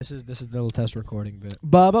is the little test recording bit.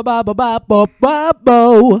 Ba ba ba ba ba ba ba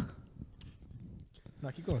bo.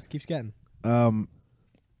 No, keep going. Keep scatting.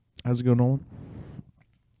 How's it going, Nolan?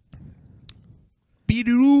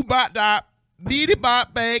 Be-doo bop dop. Be-dee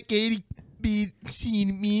bop back. Katie. Be see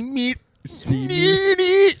me.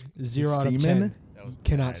 0 out of Semen? 10. That was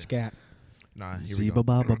Cannot bad. scat. Nah, here we See go.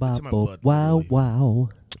 ba ba ba It's ba in my bo. blood, Wow really. wow.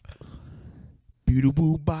 Be-doo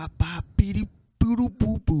boo bop bop. Be-dee boo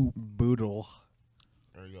boo boo. Boodle.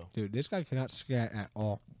 There you go. Dude, this guy cannot scat at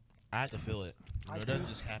all. I had to feel it. You know, it doesn't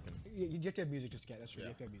just happen. You have to have music to scat. That's true. Yeah. You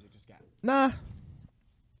have to have music to scat. Nah.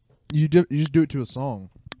 You just do it to a song,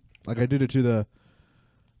 like I did it to the.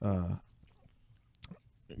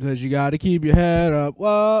 Because you got to keep your head up.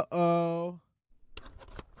 Whoa oh.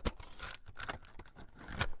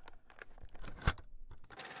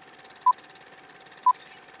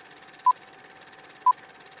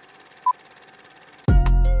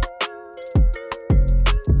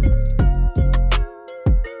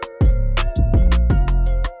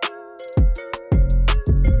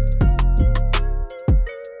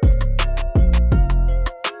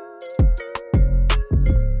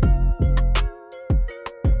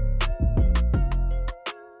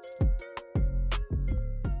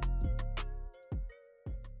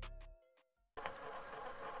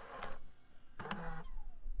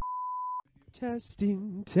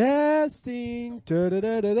 Testing, testing. Da da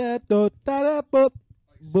da da da da da da boop.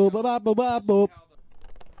 Boop ba ba ba ba boop.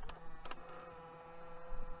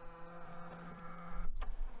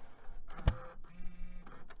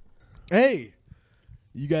 Hey,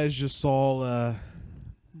 you guys just saw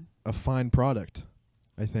a fine product,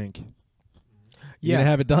 I think. You gonna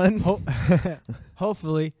have it done?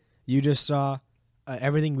 Hopefully, you just saw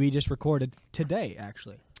everything we just recorded today,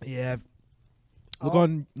 actually. Yeah. Look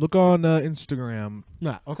on Instagram.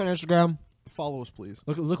 Yeah, look on Instagram. Follow us, please.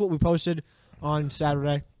 Look what we posted on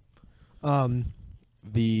Saturday.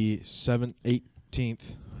 The 7th,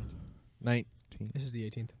 18th, 19th. This is the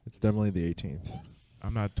 18th. It's definitely the 18th.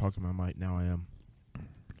 I'm not talking my mic. Now I am.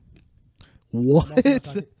 What?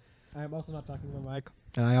 I am also not talking in my mic.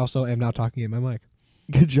 And I also am not talking in my mic.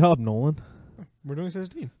 Good job, Nolan. We're doing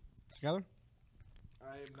 16. Together?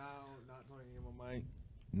 I am now not talking in my mic.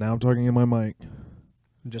 Now I'm talking in my mic.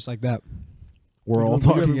 Just like that. We're all We do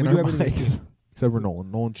talking in everything our we do. mics. Except for Nolan.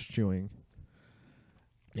 Nolan's chewing.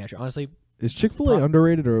 Yeah, sure. Honestly, Is Chick-fil-A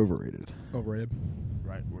underrated or overrated? overrated.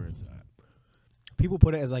 Right where it's at. People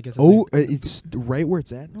put it as like it's the Oh, same. it's right where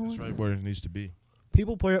it's at, Nolan? It's right where it needs to be.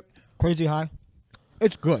 People put it crazy high.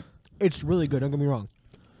 It's good. It's really good. Don't get me wrong.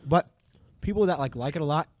 But people that like it a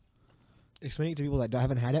lot, explaining it to people that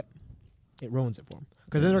haven't had it, it ruins it for them.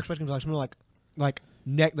 Because then they're expecting like something like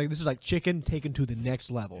this is like chicken taken to the next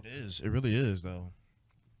level. It is. It really is, though.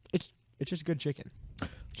 It's just good chicken,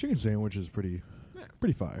 Chicken sandwich is pretty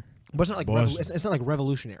fire. but it's not like Boss. it's not like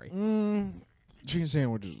revolutionary. Chicken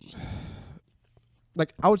sandwiches.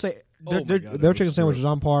 Like I would say, Oh my their God, that their was chicken sandwich syrup. is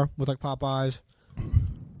on par with like Popeyes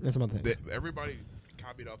and some other things. Everybody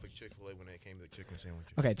copied off of Chick-fil-A when it came to the chicken sandwich.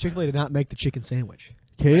 Okay, Chick-fil-A did not make the chicken sandwich.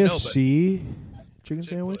 KFC chicken Chick-fil-A-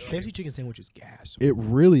 sandwich? KFC chicken sandwich is gas. It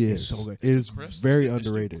really It's is. so good. It is Crust- very it's too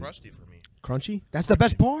underrated. crusty for me. Crunchy? That's the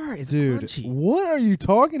best part. It's Dude, crunchy. what are you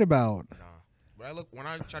talking about? Nah. When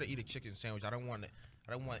I try to eat a chicken sandwich, I don't want it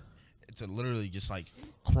to literally just like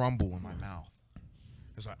crumble in my mouth.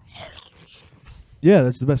 It's like Yeah,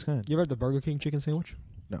 that's the best kind. You ever had the Burger King chicken sandwich?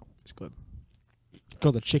 No. It's good. It's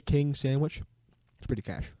called the Chick King sandwich. It's pretty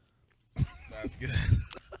cash. that's good.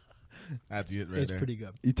 That's it right It's there. pretty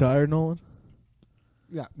good. You tired, Nolan?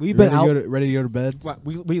 Yeah, we've You been ready out. to ready to go to bed? What,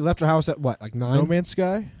 we left our house at what, like 9? No Man's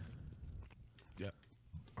Sky?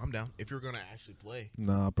 I'm down. If you're gonna actually play,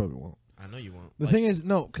 No, I probably won't. I know you won't. The Like, thing is,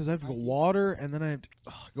 no, because I have to go water, and then I have to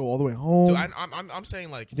go all the way home. dude, I'm saying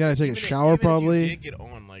like You gotta take a even if- shower, even probably. If you did get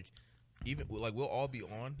on, like even like we'll all be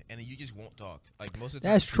on, and you just won't talk. Like most of the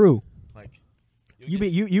time, That's true. like You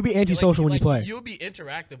be antisocial when you play. You'll be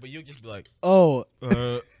interactive, but you'll just be like, Oh,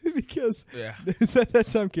 uh, because yeah. is that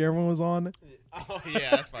time Cameron was on? Oh yeah,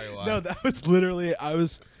 that's probably why. No, that was literally I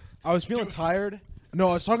was feeling tired. No,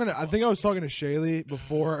 I think I was talking to Shaylee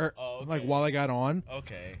before, Oh, okay. like while I got on,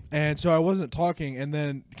 Okay. and so I wasn't talking. And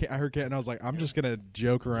then I heard Kat, and I was like, I'm just gonna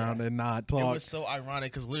joke around and not It talk. was so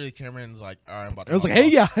ironic because literally Cameron's like, all right, I'm about to I was log like,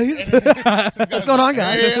 hey off." guys. What's going on,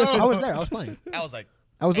 guys? Hey, yo. I was there. I was playing. I was like,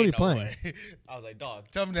 I was ain't literally no playing. way. I was like, dog,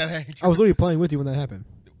 tell me that ain't I was literally playing with you when that happened.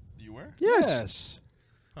 You were? Yes.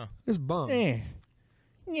 It's bum.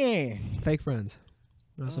 Yeah. Fake friends.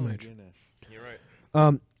 Not so Oh my much. goodness. You're right.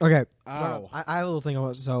 Okay. Ow. I have a little thing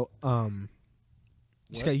about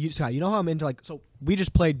Scott, you know how I'm into so we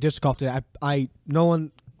just played disc golf today.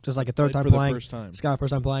 Nolan Just like a third time for playing. the first time. It's got a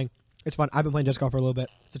first time playing. It's fun. I've been playing disc golf for a little bit.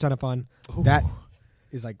 It's a ton of fun. That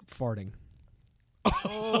is like farting.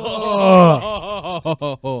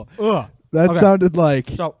 Oh. Ugh. That Okay. sounded like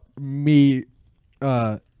So me,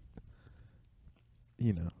 me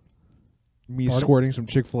Pardon? squirting some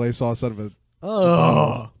Chick-fil-A sauce out of a.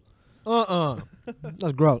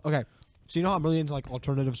 That's gross. Okay. So you know how I'm really into like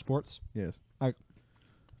alternative sports? Yes.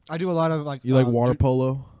 I do a lot of like You like water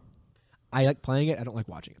polo? I like playing it. I don't like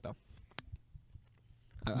watching it though.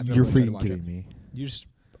 I've never You're really tried to freaking watch kidding it. me. You just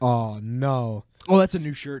oh no. Oh, that's a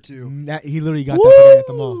new shirt too. He literally got that today at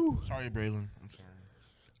the mall. Sorry, Braylon. I'm sorry.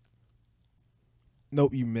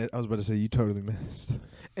 Nope, you missed. I was about to say you totally missed.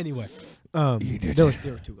 Anyway, Eat it. there were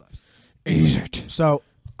two gloves. Eat it. So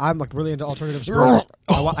I'm like really into alternative sports.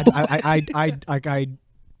 I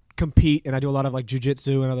compete and I do a lot of like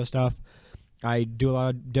jujitsu and other stuff. I do a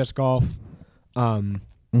lot of disc golf.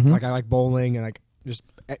 Like I like bowling and like just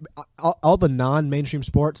all the non-mainstream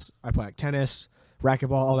sports. I play like tennis,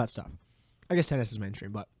 racquetball, all that stuff. I guess tennis is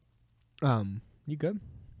mainstream, but you good?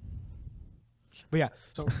 But yeah,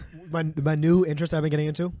 so my new interest I've been getting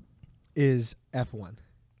into is F1,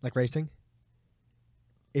 like racing.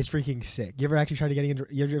 It's freaking sick. You ever actually try to getting into?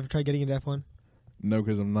 You ever tried getting into F1? No,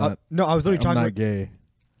 because I'm not. No, I was literally I'm talking. not gay.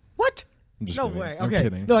 What? I'm just No kidding. way. I'm Okay.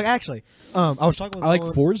 kidding. No, like actually, I was talking with. I like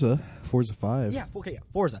someone- Forza 5. Yeah, okay, yeah,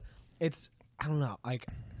 Forza. It's I don't know. Like,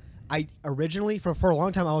 I originally for a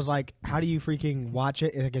long time I was like, how do you freaking watch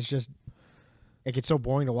it? Like, it's just it gets so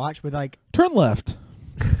boring to watch. But like, Turn left.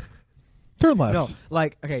 Turn left. no,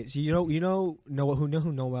 like okay. So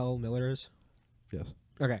who Noel Miller is? Yes.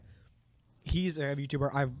 Okay. He's a YouTuber.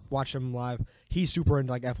 I've watched him live. He's super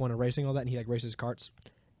into like F1 and racing, all that, and he like races karts.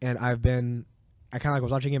 And I kind of like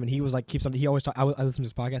was watching him, and he was like he always I listen to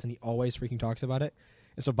his podcast, and he always freaking talks about it.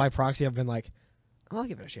 And so by proxy, I've been like, oh, I'll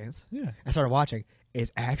give it a chance. Yeah. I started watching.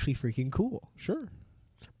 It's actually freaking cool. Sure.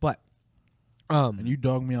 But And you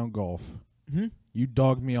dog me on golf. Hmm? You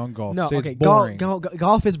dog me on golf. no, Say it's okay, boring.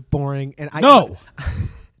 golf is boring, and No!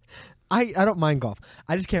 I don't mind golf.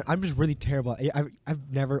 I just can't. I'm just really terrible.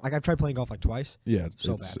 I've never I've tried playing golf like twice. Yeah,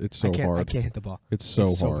 So it's bad. it's so hard. I can't hit the ball. It's so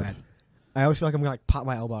It's hard. bad. I always feel like I'm gonna like pop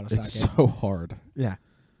my elbow out of It's socket. so hard. Yeah,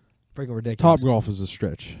 freaking ridiculous. Top golf is a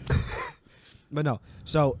stretch. But no.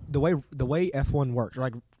 So the way F1 works, or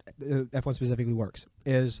like F1 specifically works,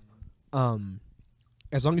 is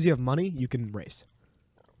as long as you have money, you can race.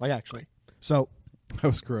 Like actually. So That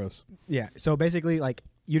was gross. yeah. So basically, like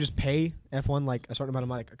you just pay F1 like a certain amount of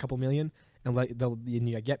money, like a couple million, and like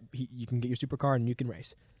you can get your supercar and you can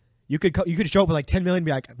race. You could show up with like 10 million, and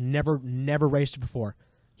be like, I've never raced before.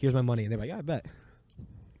 Here's my money, and they're like, yeah, I bet.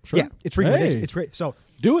 Sure. Yeah, it's freaking Hey. ridiculous. It's great. So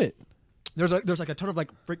Do it. there's like a ton of like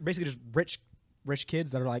basically just rich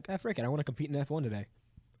kids that are like, frick it, I want to compete in F1 today,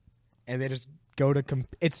 and they just go to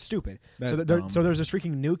it's stupid. That's so dumb. so there's this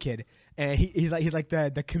freaking new kid, and he's like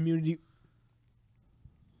the community.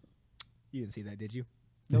 You didn't see that, did you?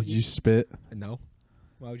 No, Did you spit? no.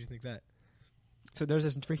 Why would you think that? So there's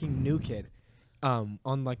this freaking new kid, on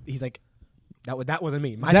like he's like, that wasn't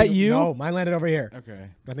me. Is that you? No, mine landed over here. Okay.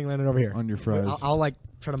 My thing landed over here. On your fries. I'll like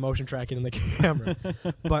try to motion track it in the camera,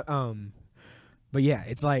 but yeah,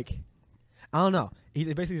 it's like I don't know.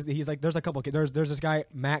 He's like there's a couple kids. There's this guy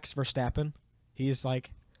Max Verstappen. He's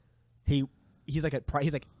like he's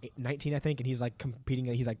like 19 I think, and he's like competing.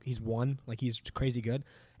 He's won, like he's crazy good,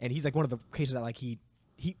 and he's like one of the cases that like he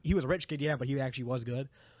was a rich kid, yeah, but he actually was good.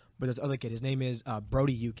 But this other kid, his name is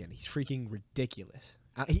Brody Yukin. He's freaking ridiculous.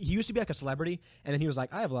 He used to be like a celebrity, and then he was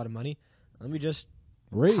like, I have a lot of money. Let me just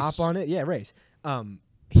Race. hop on it. Yeah, race.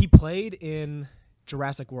 He played in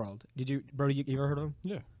Jurassic World. Did you, Brody? You ever heard of him?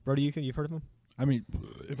 Yeah. Brody Yukin. You've heard of him? I mean,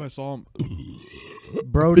 if I saw him.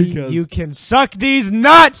 Brody, Because- you can suck these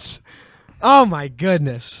nuts. Oh my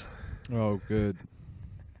goodness. Oh, good.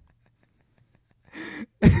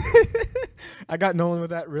 I got Nolan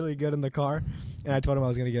with that really good in the car, and I told him I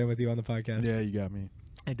was going to get him with you on the podcast. Yeah, you got me.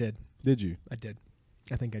 I did. Did you? I did.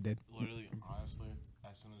 I think I did. Literally, honestly,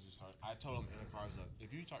 as soon as you start, I told him in the car, I was like,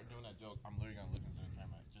 if you start doing that joke, I'm literally gonna look into the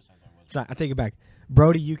camera just as I was. Sorry, I take it back.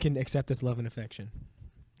 Brody, you can accept this love and affection.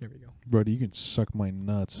 There we go. Brody, you can suck my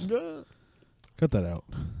nuts. Cut that out.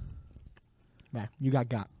 Nah, you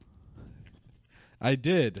got. I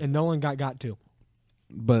did. And Nolan got too.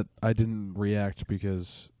 But I didn't react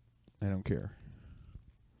because I don't care.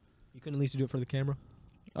 You couldn't at least do it for the camera?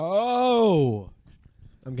 Oh!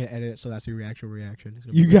 I'm going to edit it so that's your actual reaction. It's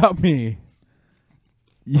gonna You be great. got me.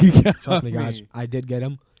 You got Trust me, guys. I did get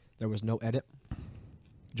him. There was no edit.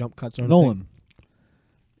 Jump cuts or anything. Nolan,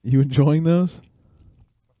 you enjoying those?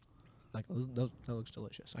 Like those that looks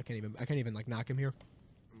delicious. I can't even like knock him here.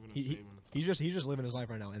 I'm gonna He- save him He's just living his life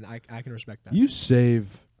right now, and I can respect that. You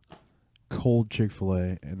save cold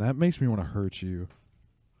Chick-fil-A, and that makes me want to hurt you.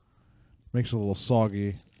 Makes it a little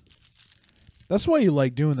soggy. That's why you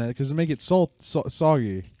like doing that, because it make it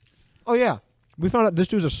soggy. Oh yeah, we found out this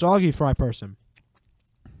dude's a soggy fry person.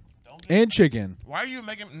 And chicken. Why are you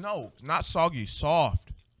making no? Not soggy, soft.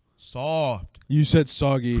 You said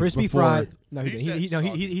soggy. Crispy before. fried. No, He he said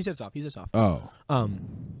he said soft. He said soft. Oh.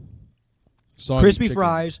 Soggy Crispy chicken.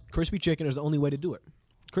 fries, crispy chicken is the only way to do it.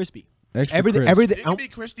 Crispy. Extra Everything. crisp. Everything. It can be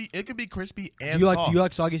crispy. It can be crispy and Do soft. you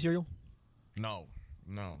like soggy cereal? No.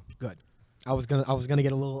 Good. I was gonna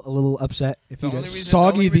get a little upset if you did.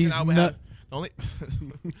 Soggy these nut-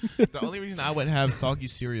 The only reason I would have soggy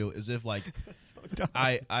cereal is if like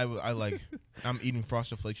I like I'm eating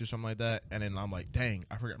Frosted Flakes or something like that, and then I'm like, dang,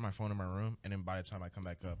 I forgot my phone in my room, and then by the time I come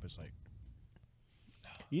back up, it's like,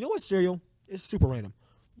 You know what cereal is super random?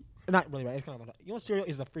 Not really right. It's kind of. You know what cereal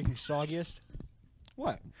is the freaking soggiest?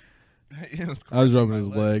 What? I was rubbing his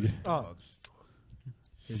leg. Oh.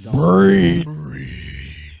 Breed.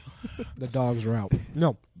 The dogs are out.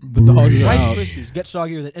 No. The dogs are Rice out. Krispies get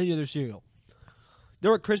soggier than any other cereal. They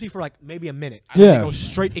were crispy for like maybe a minute. Yeah. It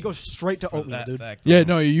goes straight to oatmeal, that dude. fact, Yeah,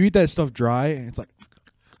 bro. no, you eat that stuff dry, and it's like,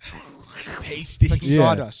 pasty. It's like Yeah.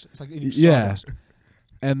 sawdust. It's like eating yeah. sawdust.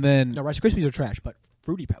 And then, No, Rice Krispies are trash, but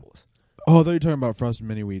Fruity Pebbles. oh, I thought you were talking about Frosted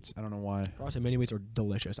Mini Wheats. I don't know why. Frosted Mini Wheats are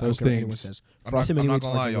delicious. I Those don't care what anyone things. says. I'm Frosted not Mini Wheats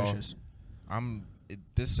gonna lie, are y'all. delicious.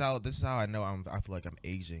 This is how I know I feel like I'm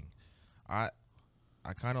aging. I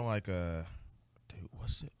kind of like dude,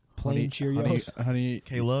 what's it? Plain Cheerios. Honey,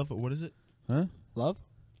 K Love, what is it? huh? Love?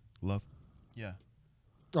 Love. Yeah.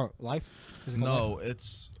 Oh, Life? Is it called No, Life?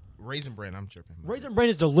 it's Raisin Bran. I'm tripping. Raisin Bran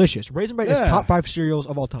is delicious. Raisin Bran is Yeah. top 5 cereals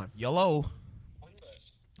of all time. Yellow.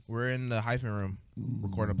 We're in the hyphen room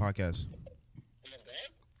recording a podcast.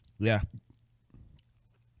 Yeah.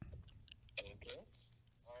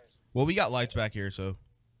 Well, we got lights back here, so.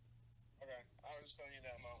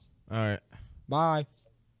 All right. Bye.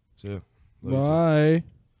 So, love you too. Bye.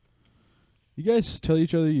 You guys tell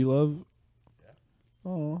each other you love.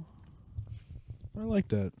 Oh, I like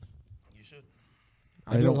that. You should.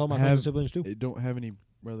 I do don't love my have- friends and siblings too. I don't have any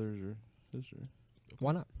brothers or sisters.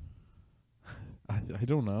 Why not? I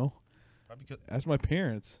don't know. Probably because Ask my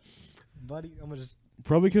parents. Buddy, I'm gonna just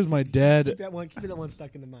Probably because my keep dad. that one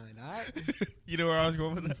stuck in the mind, alright? you know where I was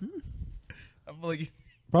going with that. I'm like,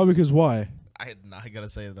 Probably because why? I gotta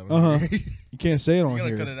say it. Uh-huh. You can't say it You on gotta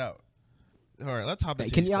here. cut it out. All right, let's hop Hey,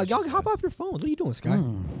 into can these y'all questions, hop guys. off your phones? What are you doing, Sky?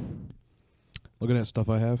 Hmm. Looking at stuff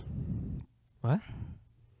I have. What?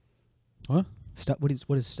 Huh? Stuff. What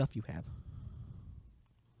is stuff you have?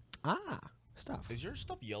 Stuff. Is your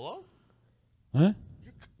stuff yellow? Huh?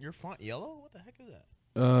 Your font yellow? What the heck is that?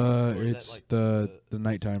 Or is It's that, like, the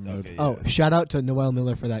nighttime mode. okay, Oh, yeah. shout out to Noel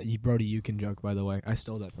Miller for that Brody Yukon joke, by the way. I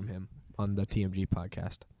stole that from him on the TMG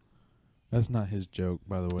podcast. That's not his joke,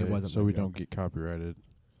 by the way. wasn't so my we joke. don't get copyrighted.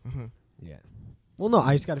 Yeah. Well, no,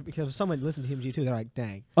 I just got to, because if someone listened to TMG too, they're like,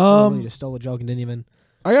 dang. You just stole a joke and didn't even.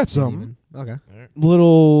 I got didn't some even- Okay. All right.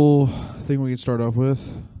 little thing we can start off with.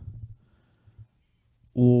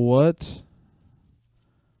 What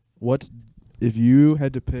if you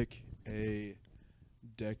had to pick a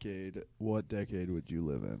decade? What decade would you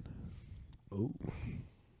live in? Ooh.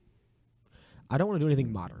 I don't want to do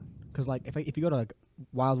anything modern. Because, like, if you go to, like,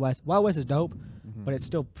 Wild West is dope, but it's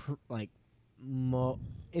still,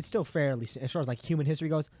 it's still fairly, as far as, like, human history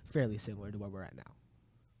goes, fairly similar to where we're at now.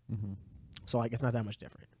 Mm-hmm. So, like, it's not that much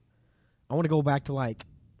different. I want to go back to, like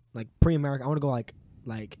pre-American. I want to go,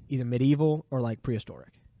 like either medieval or, like,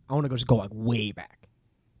 prehistoric. I want to just go, like, way back.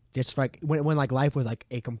 Just, like, when like, life was, like,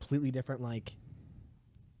 a completely different, like,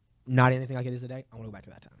 not anything like it is today. I want to go back to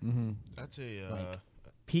that time. Mm-hmm. That's a Like,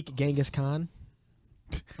 peak Genghis Khan.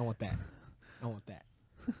 I want that. I want that.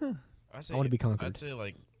 I'd say, I wanna be conquered. I'd say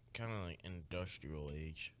like kind of like industrial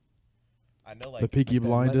age. I know like The Peaky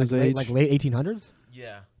Blinders age. Like late 1800s?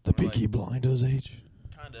 yeah, The or, Peaky like, Blinders age.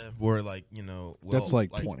 kind of where like That's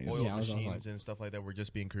like 20s. oil Yeah, I was machines like- and stuff like that were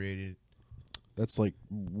just being created. That's like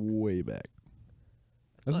way back.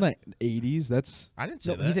 That's like- not 80s. That's I didn't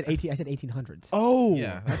say No, that. he said 18. I said 1800s. oh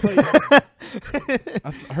Yeah.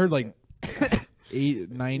 I heard like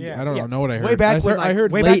 90. Yeah, I don't yeah. know what I heard. Way back when, I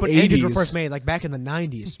heard way late back when 80s. engines were first made, like back in the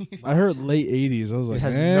 90s. I heard late 80s. I was like, This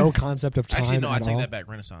has eh. no concept of time Actually, no, I at take all. that back.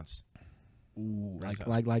 Renaissance. Ooh,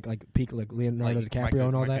 Renaissance. like peak like Leonardo DiCaprio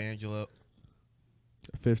and all that. Michelangelo.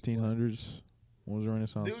 1500s. What was the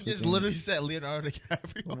Renaissance? Dude just 1500s? literally said Leonardo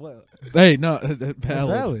DiCaprio. What? Hey, no, that's That's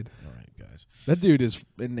valid. valid. All right, guys. That dude is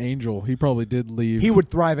an angel. He probably did leave. He would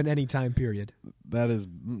thrive in any time period. That is,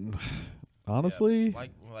 honestly, Yeah,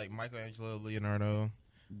 like Michelangelo, Leonardo,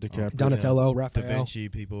 DiCaprio. Donatello, Da Raphael, Vinci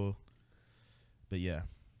people. But yeah,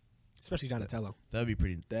 especially Donatello. that would be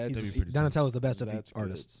pretty. That's- That'd be pretty. Donatello's the best of the That's good.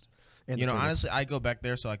 artists. And You the know, artists. honestly, I go back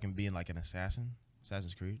there so I can be in like an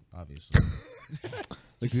Assassin's Creed, obviously.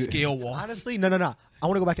 Like, Scale walks. Honestly, no. I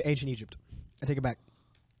want to go back to ancient Egypt. I take it back.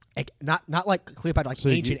 Like, not like Cleopatra, like so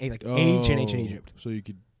you ancient, could- like oh, ancient Egypt. So you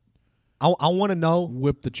could I want to know.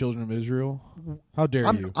 whip the children of Israel. How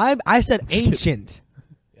dare you? I said ancient.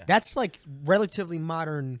 Yeah. That's like relatively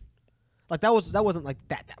modern. Like that wasn't like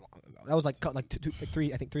that long ago. That was like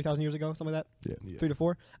three, I think 3,000 years ago, something like that. Yeah. Yeah. 3 to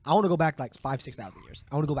 4. I want to go back like 5,000-6,000 years.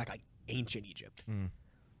 I want to go back like ancient Egypt. Mm.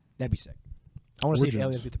 That'd be sick. I want to see if Origins.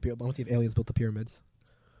 aliens built the pyramids. I want to see if aliens built the pyramids.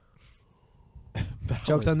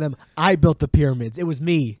 Jokes on them. I built the pyramids. It was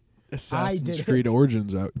me Assassin's did it. Creed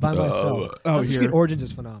Origins out. by myself. Oh, Assassin's here. Creed Origins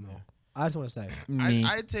is phenomenal. I just want to say.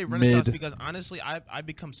 I'd say Renaissance Mid. because honestly, I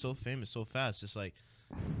become so famous so fast. Just like,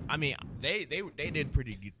 I mean, they did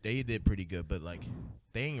pretty good, but like,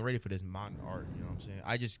 they ain't ready for this modern art. You know what I'm saying?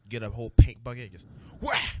 I just get a whole paint bucket, just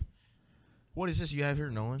wah! What is this you have here,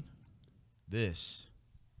 Nolan? This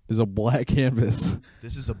Is a black canvas.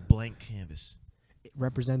 is a blank canvas. It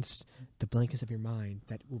represents the blankness of your mind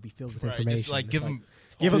that will be filled with Right, information. just like It's give them.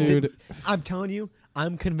 give 'em Dude. I'm telling you,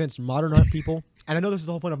 I'm convinced modern art people, and I know this is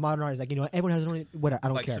the whole point of modern art. Is like, you know, everyone has their own. Whatever, I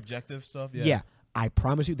don't Like care. subjective stuff. Yeah. I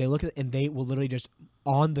promise you, they look at it and they will literally just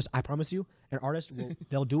on this. I promise you, an artist will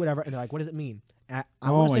they'll do whatever, and they're like, "What does it mean?" And I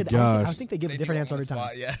Oh wanna my say that, I gosh. think they give a different answer every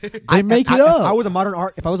time. Yeah. They make it If up. I was a modern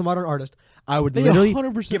artist, I would They literally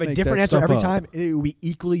 100% give a make different that answer stuff every up. time. And it would be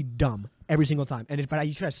equally dumb every single time. But I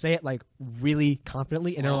just gotta say it like really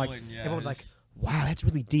confidently, and they're like, Flowing, yeah, everyone's like, just- "Wow, that's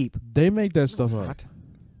really deep." They make that stuff It's up. not.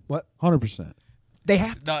 What 100%. they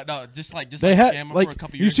have. No, just like They had had like for a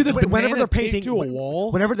couple you years see the ago. But whenever banana they're taped painting to a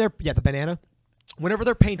wall. Whenever they're the banana, whenever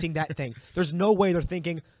they're painting that thing, there's no way they're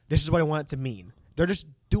thinking this is what I want it to mean. They're just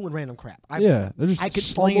doing random crap. Yeah, they're just I could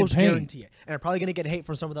slaying almost paint. guarantee it, and I'm probably gonna get hate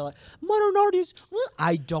from some of the like modern artists.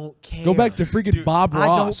 I don't care. Go back to freaking Dude, Bob I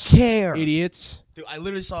don't Ross. care. idiots. Dude, I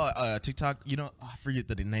literally saw TikTok. You know, I forget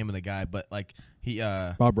the name of the guy, but like he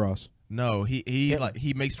Bob Ross. no,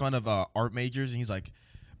 he makes fun of art majors, and he's like,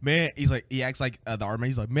 man, he acts like the art major.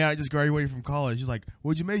 He's like, man, I just graduated from college. He's like,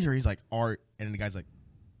 what'd you major? He's like, art, and then the guy's like,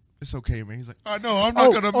 it's okay, man. He's like, I know, I'm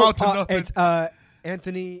not gonna amount to nothing. It's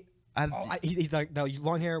Anthony. He's like the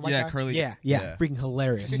long hair, white Yeah, guy. curly- Yeah, yeah. freaking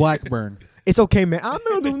hilarious. Blackburn. It's okay, man. I'm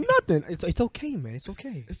not doing nothing. It's okay, man. It's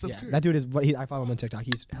okay. It's Yeah, okay. that dude is. I follow him on TikTok.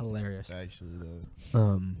 He's hilarious. Actually,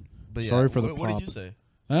 though. But yeah, Sorry for the what did pop. you say?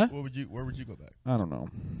 Huh? Where would you go back? I don't know.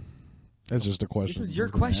 That's just a question. This was your I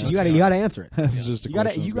was gonna question. ask. You gotta answer it. That's just a You gotta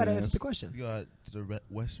question I was gonna answer ask. the question. You got to the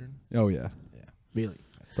Western. Oh yeah, Really?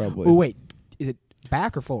 probably. Oh wait, is it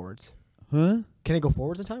back or forwards? Huh? Can it go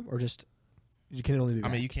forwards in time or just? Can it only be I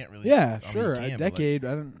back? mean, you can't really. Yeah, I mean, sure. you A can, but, like, decade.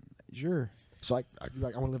 I don't. Sure. so I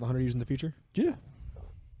want to live 100 years in the future. Yeah.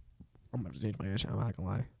 I'm gonna change my answer. I'm not gonna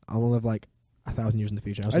lie. I want to live like 1,000 years in the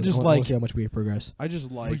future. I just wanna like- see how much we progress. I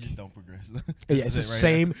just we like. just don't progress. Yeah, it's the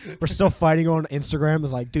same. We're still fighting on Instagram.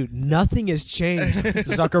 It's like, dude, nothing has changed.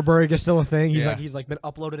 Zuckerberg is still a thing. Yeah. He's like been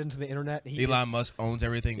uploaded into the internet. He Elon Musk owns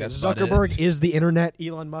everything. Yeah, That's about it. Zuckerberg is the internet.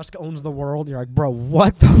 Elon Musk owns the world. You're like, bro,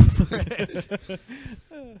 what the? frick?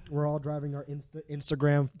 We're all driving our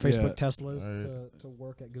Instagram, Facebook, Yeah. Teslas Right. to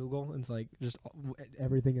work at Google. And it's like just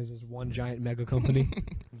everything is just one giant mega company.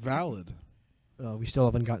 Valid. We still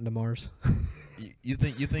haven't gotten to Mars. You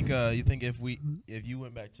think if you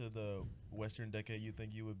went back to the Western decade, you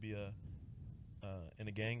think you would be in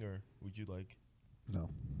a gang, or would you like? No.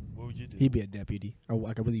 What would you do? He'd be a deputy, or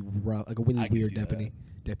like a really rough, like a really I can weird see that.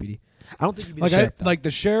 deputy. I don't think he'd be Like the sheriff. Though. like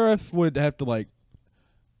the sheriff would have to like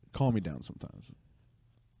calm me down sometimes.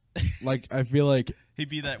 Like I feel like He'd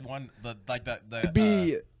be that one, the it'd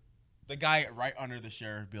be the guy right under the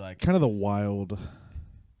sheriff. Be like, kind of the wild.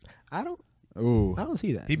 I don't Ooh.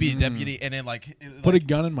 see that. he'd be a deputy, and then like Put a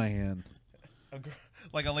gun in my hand.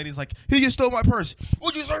 like a lady's like, he just stole my purse.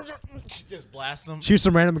 Would you just blast him? Shoot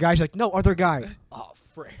some random guy. She's like, no, other guy. Oh,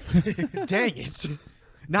 frick. Dang it.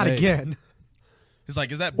 Not Hey. again. He's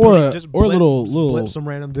like, is that? Or bullying? a Just or a blip little some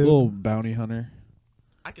random dude. little bounty hunter.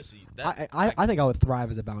 I could see that. I think I would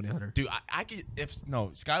thrive as a bounty hunter. Dude, I could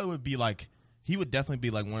Skyler would be like, he would definitely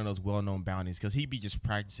be like one of those well-known bounties because he'd be just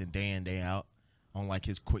practicing day in, day out on like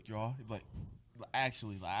his quick draw. He'd be like,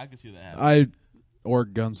 actually, like I could see that happen. Or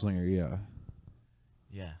gunslinger, yeah.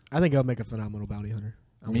 Yeah. I think I'll make a phenomenal bounty hunter.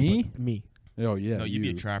 Me. Oh yeah. No, you'd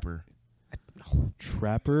be a trapper.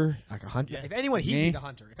 trapper. Like a hunter. Yeah. If anyone, he'd Me? be the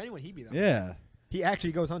hunter. If anyone, he'd be the hunter. Yeah. He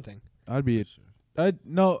actually goes hunting. I'd be.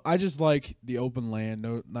 I just like the open land.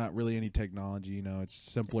 No, not really any technology. You know, it's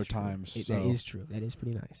simpler times. That So is true. That is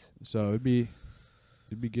pretty nice. it'd be.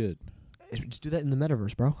 It'd be good. Just do that in the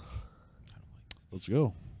metaverse, bro. Let's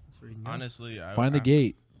go. Honestly, Find the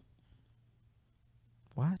gate.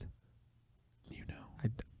 What? You know.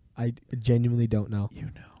 I genuinely don't know. You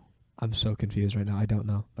know. I'm so confused right now. I don't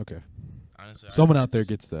know. Okay. Honestly, Someone out there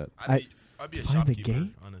gets that. I'd be a Find the shopkeeper.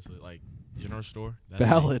 gate? Honestly, like general store. That's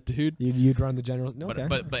Ballot, dude. You'd run the general. No, me. okay.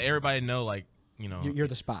 But everybody know, like, you know, You're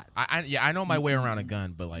the spot. I know my way around a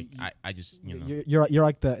gun, but like I just, you know. You're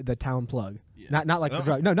like the town plug. Yeah. Not like the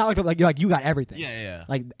drug. No, not like you got everything. Yeah.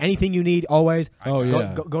 Like anything you need, always. Oh, Go,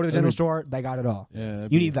 yeah. go to the general store. They got it all. Yeah.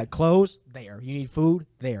 You need like clothes there. You need food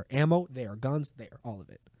there. Ammo there. Guns there. All of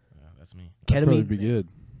it. Yeah, that's me. That'd probably Ketamine. be good.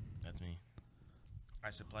 That's me. I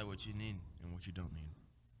supply what you need and what you don't need.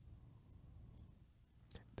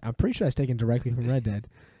 I'm pretty sure that's taken directly from Red Dead.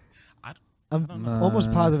 I'm don't know.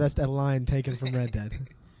 almost positive that's that line taken from Red Dead.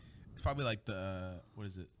 It's probably like the what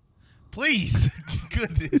is it? Please,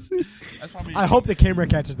 goodness. That's probably. I hope the camera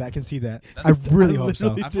catches that. Can see that. I That's- really hope so.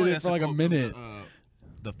 literally I feel did it that's for like a quote from minute.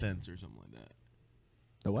 The fence or something like that.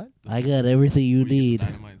 The what? I got everything you Where get the need.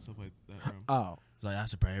 dynamite and stuff like that from. Oh, It's like I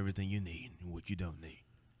supply everything you need and what you don't need.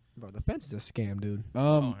 bro, the fence is a scam, dude.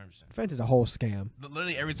 Oh, 100%. The fence is a whole scam.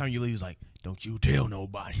 Literally every time you leave, it's like, don't you tell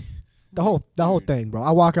nobody. The whole thing, bro.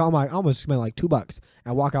 I walk out. I'm like, I'm gonna spend like $2.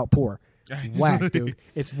 I walk out poor. It's whack, dude.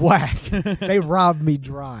 It's whack. They robbed me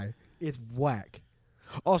dry. It's whack.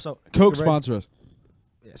 Also, Coke Red- sponsor us.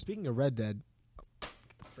 Yeah, speaking of Red Dead, get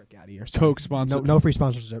the frick out of here. Sorry. Coke sponsor. No free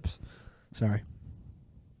sponsorships. Sorry.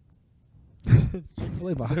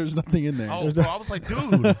 Chick-fil-A bar. There's nothing in there. Oh, There's bro, a- I was like,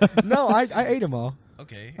 dude. No, I ate them all.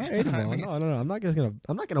 Okay. I ate them all. No. I'm not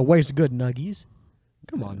gonna waste good nuggies.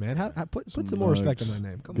 Come on, man. Put some more respect on nugs. my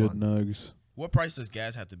name. Come Good on. nugs. What price does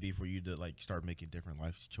gas have to be for you to like start making different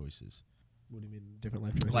life choices? What do you mean different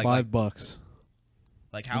life choices? Like- $5.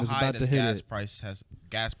 Like And how it's high about to does hit gas it.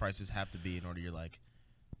 gas prices have to be in order you're like,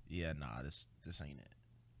 yeah, nah, this ain't it.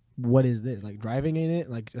 What is this? Like driving in it?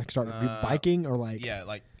 Like start biking or like Yeah,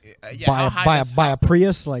 like buy a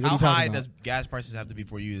Prius? Like what are how you talking high about? does gas prices have to be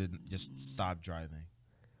for you to just stop driving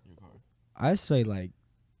your car? I say like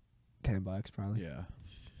 $10 probably. Yeah.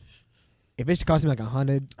 If it's costing me like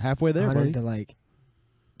 100, Halfway there, buddy.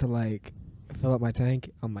 to like fill up my tank,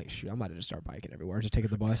 I'm like, shoot, I might just start biking everywhere. Just taking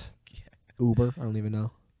the bus, Uber. I don't even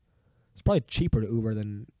know. It's probably cheaper to Uber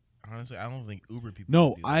than Honestly, I don't think Uber people. No,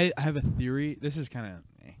 would do that. I have a theory. This is kind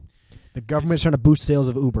of... the government's trying to boost sales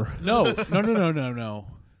of Uber. No.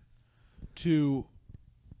 To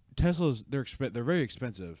Teslas, they're very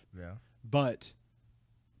expensive. Yeah. But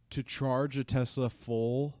to charge a Tesla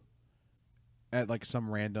full at like some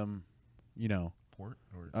random, Port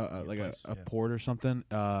or like place, a yeah. port or something,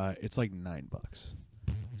 it's like $9.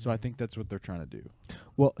 So I think that's what they're trying to do.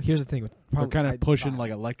 Well, here's the thing with They're kind of pushing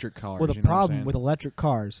like electric cars. Well, the you know what I'm problem saying? with electric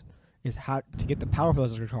cars is how to get the power for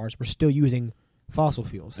those electric cars. We're still using fossil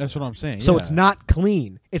fuels, That's what I'm saying. so yeah. it's not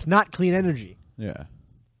clean. It's not clean energy. Yeah.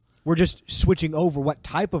 We're just switching over what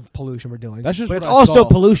type of pollution we're doing. That's just but what it's I all still saw.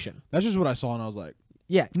 pollution. That's just what I saw, and I was like,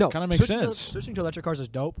 Yeah, no, Kinda makes switching sense. switching to electric cars is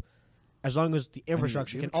dope, as long as the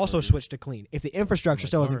infrastructure give can it a also charger. switch to clean. If the infrastructure My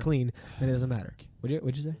still isn't car. clean, then it doesn't matter.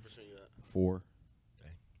 What'd you say? 4.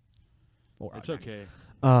 Or- It's okay.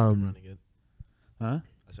 Running it. Huh?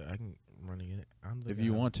 I said I can run it. If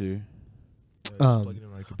you want to. plug it in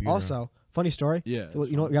my computer. Also, funny story. Yeah. So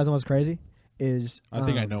you know what, you guys know what's crazy? Is I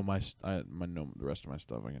think I know I know the rest of my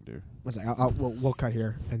stuff I can do. One second, we'll cut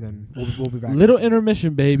here and then we'll be back. Little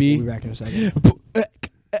intermission, We'll be baby. back in a second.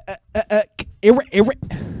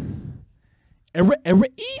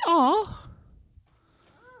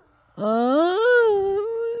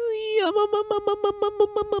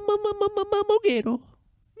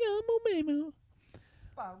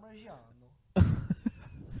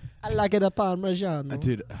 I like it a Parmigiano.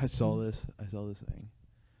 Dude, I saw this thing.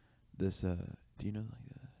 This do you know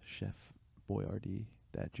like Chef Boyardee,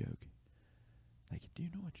 that joke? Like, do you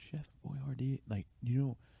know what Chef Boyardee, like, you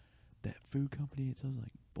know that food company? It sells like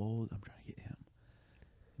bowls. I'm trying to get him.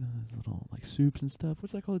 You know those little like soups and stuff.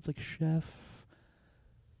 What's that called? It's like Chef.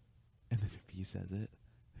 And then if he says it,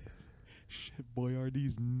 Chef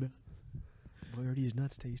Boyardee's nuts. Boyardee's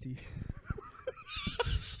nuts tasty.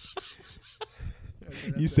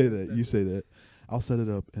 You say that. You say that. I'll set it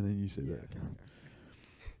up, and then you say Yeah, that. okay.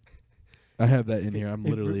 I have that in here. I'm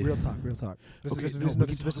literally. real talk. This Okay, is no, this we can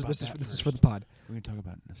is talk this about is that this is first. for the pod. We're gonna talk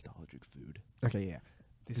about nostalgic food. Okay, yeah.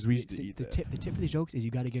 'Cause we used to eat the that. tip for these jokes is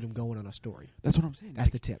you got to get them going on a story. That's what I'm saying. That's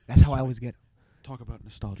the tip. That's how I always get. Talk about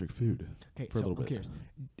nostalgic food. Okay, For a so little I'm bit. curious.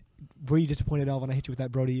 Were you disappointed at all when I hit you with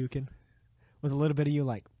that Brody Yukin? Was a little bit of you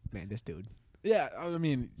like, man, this dude, Yeah, I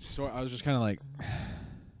mean, so I was just kind of like,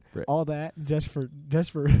 all that just for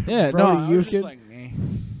yeah, Brody no, I was Yukin? just like, meh. Okay.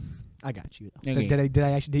 I got you. Okay. Did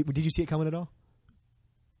I actually? Did you see it coming at all?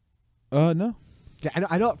 No. Yeah,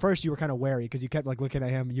 I know. At first, you were kind of wary because you kept like looking at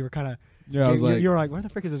him. You were kind of. Yeah, I was like, you were like, where the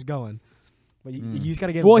frick is this going? But you just got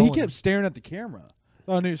to get. well, him he going. kept staring at the camera.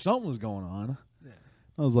 So I knew something was going on. Yeah.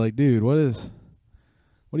 I was like, dude, what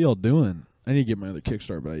are y'all doing? I need to get my other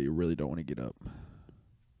Kickstarter, but I really don't want to get up.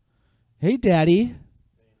 Hey, Daddy.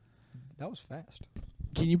 That was fast.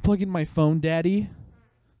 Can you plug in my phone, Daddy?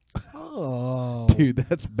 Oh, Dude,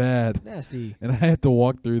 that's bad. nasty. And I have to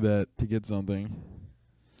walk through that to get something.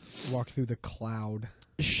 Walk through the cloud.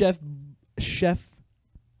 Chef Chef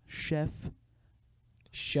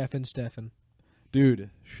and Stefan. Dude,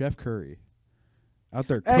 Chef Curry. Out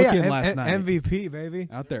there Hey, cooking yeah, last night. MVP, baby.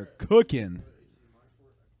 Out there cooking.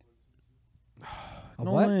 A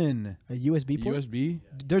what? Nolan. A USB port? USB?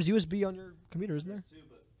 There's USB on your computer, isn't there?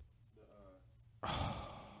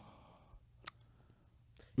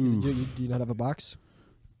 Do you not have a box?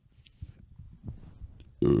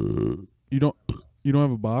 You don't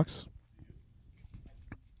have a box?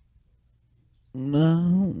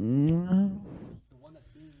 No.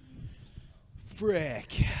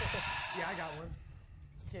 Frick. Yeah, I got one.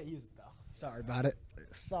 Can't use it though. Sorry about it.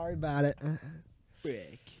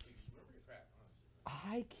 Frick.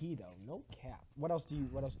 High key though, no cap. What else?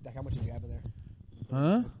 Like, how much did you have in there?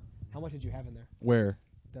 Huh? How much did you have in there? Where?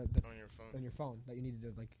 On your phone. On your phone that you needed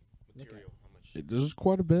to like Material. How much? This is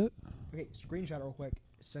quite a bit. Okay, screenshot it real quick.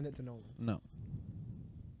 Send it to Nolan. No.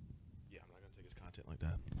 Yeah, I'm not gonna take his content like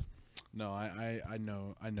that. No, I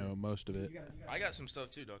know most of it. I got some stuff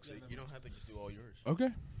too, dog. So you don't have to just do all yours. Okay.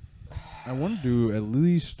 I want to do at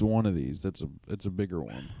least one of these. It's a bigger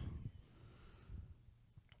one.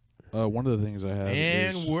 One of the things I have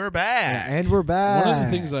is we're back. And we're back. one of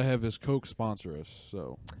the things I have is Coke sponsor us.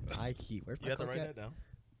 So High key. Where's my You have to Coke write at? that down.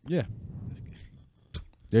 yeah,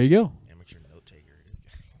 there you go. Amateur note taker.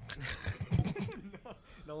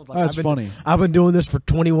 No one's That's funny. I've been doing this for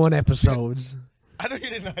 21 episodes. I know you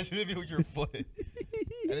didn't know I did it with your foot.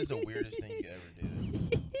 That is the weirdest thing you ever do.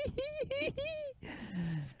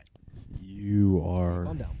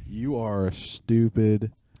 Calm down. You are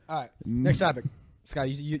stupid. All right. Next topic. Scott,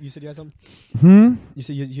 you said you had something? You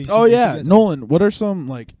said you Oh said you yeah, had Nolan. What are some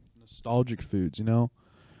like nostalgic foods? You know,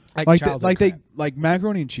 something? like childhood they crap. like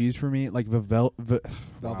macaroni and cheese for me. Like Velveeta. Vel-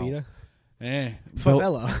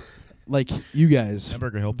 Favela. like you guys,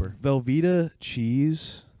 Hamburger helper. Velveeta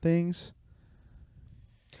cheese things.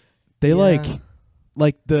 They Yeah.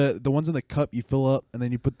 like the ones in the cup you fill up and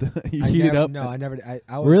then you put the you I heat never, it up. No, I never.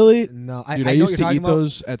 I was, Really? No, Dude, I I know used what to you're eat talking about.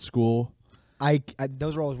 those at school. I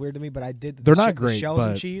those were always weird to me, but I did. They're not the great, shells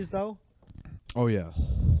but- and cheese though. Oh yeah,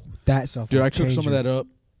 That stuff. dude, will I cooked change some of you. that up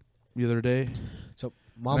the other day. So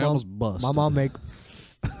and I almost bust. my mom makes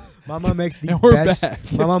the And we're best. back.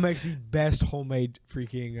 My mom makes the best homemade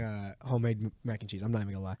freaking homemade mac and cheese. I'm not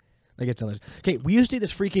even gonna lie. Like it's delicious. Okay, we used to eat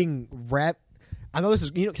this freaking wrap. I know this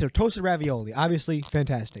is so toasted ravioli, obviously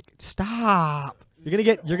fantastic. Stop. You're gonna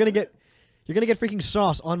get freaking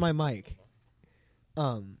sauce on my mic.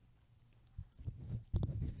 Oh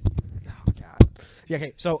God. Yeah.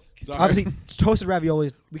 Okay. So Sorry. obviously toasted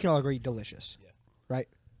raviolis, we can all agree, delicious. Yeah. Right.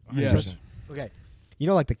 Yes. Okay. You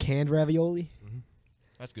know, like the canned ravioli.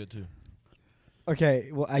 That's good too. Okay,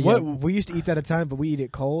 well, What- we used to eat that at a time, but we eat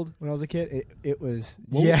it cold when I was a kid. It was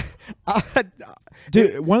What- yeah,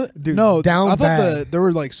 Dude, Dude, no, down I thought bad. there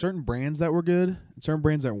were like certain brands that were good, and certain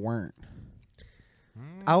brands that weren't.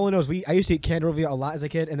 I only knows I used to eat canned ravioli a lot as a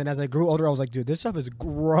kid, and then as I grew older, I was like, dude, this stuff is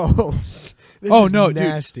gross. This Oh, is no, dude.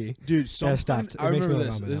 nasty. Dude, something, stopped. It I makes me remember wanna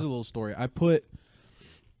this. vomit This is a now. little story. I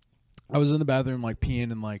was in the bathroom like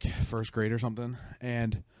peeing in like first grade or something,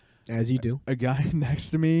 and As you do. a guy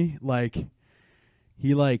next to me he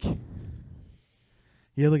had like a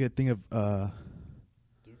thing of Dookie?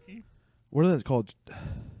 what is that called?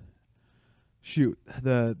 Shoot,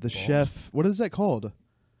 the chef. What is that called?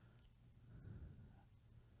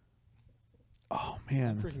 Oh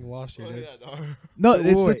man, Freaking lost you, dude. dog. no,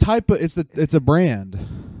 it's the Wait. type of it's a brand.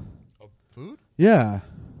 Of food? Yeah,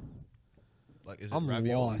 Like is it I'm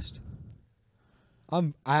ravioli? lost.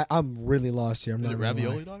 I'm really lost here. I'm Is not it gonna lie.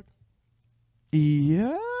 ravioli, dog?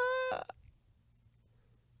 yeah.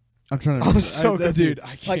 I'm trying to. I'm so dude. confused. I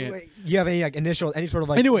Like, can't. wait, you have any like initial, any sort of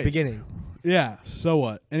like Anyways. beginning? Yeah. So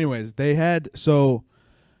what? Anyways, they had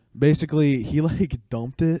basically he like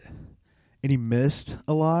dumped it and he missed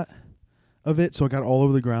a lot of it, so it got all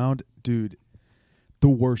over the ground. Dude, the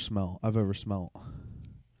worst smell I've ever smelled.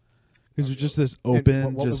 Because it was just this And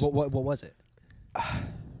open. what was it?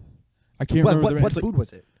 I can't remember. the What brand. It's food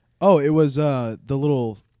was it? Oh, it was the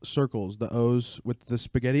little circles, the O's with the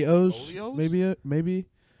spaghetti O's. Oleos? Maybe.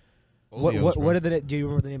 Oleos, bro. What did it? Do you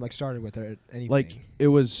remember the name like started with or anything? Like it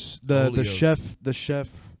was the Oleos.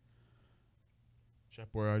 chef. Chef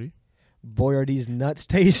Boyardee. Boyardee's Nuts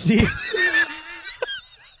Tasty.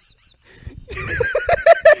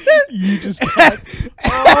 You just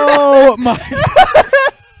oh my!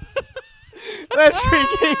 Let's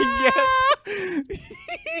freaking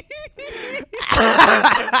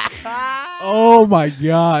Oh my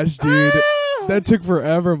gosh, dude! That took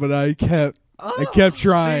forever, but I kept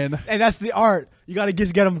trying. See, and that's the art. You got to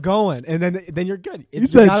just get them going, and then you're good. You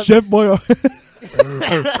said Chef Boyardee.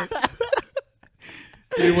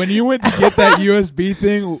 Dude, when you went to get that USB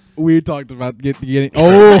thing, we talked about getting.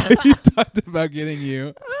 Oh, he talked about getting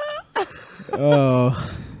you.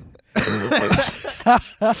 Oh.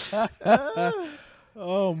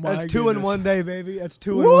 Oh my! That's 2 in one day, baby. That's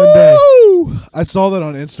 2 in Woo! one day. I saw that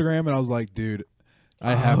on Instagram and I was like, dude,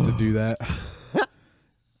 I have to do that.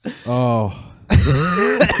 Oh.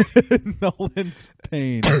 Nolan's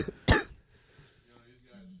pain.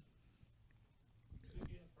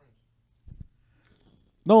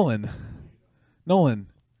 Nolan.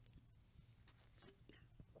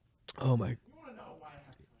 Oh my!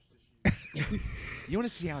 You want to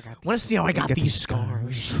see how I got? Want to see how I got these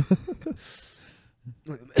scars?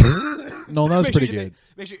 No, that was Make sure pretty you good.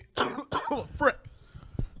 Make sure. Oh, frick.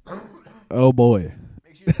 Oh boy,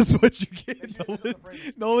 that's what you get. Nolan.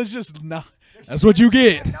 Nolan's just not. That's what you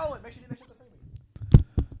get.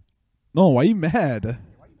 No, why are you mad?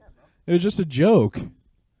 It was just a joke.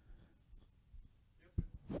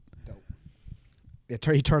 Yeah,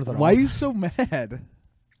 he turns it off. Why are you so mad?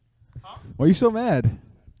 Why are you so mad?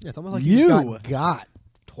 Yeah, it's almost like you just got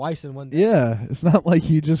twice in one day. Yeah, it's not like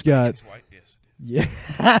you just got. It's white. Yes.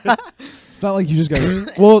 Yeah. It's not like you just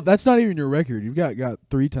got. Well, that's not even your record. You've got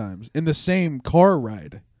 3 times in the same car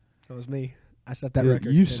ride. That was me. I set that Yeah,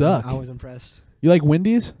 record. you and suck. I was impressed. You like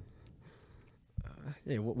Wendy's?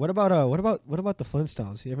 Hey, what about the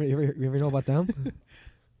Flintstones? You ever know about them?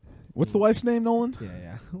 What's the wife's name, Nolan?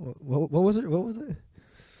 Yeah. What was it? What was it?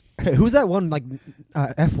 Hey, who's that one like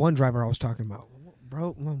F1 driver I was talking about,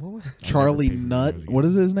 bro? What was it? Charlie paid for Nut. those What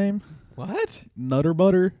is his name? What? Nutter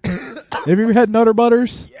Butter. Have you ever had Nutter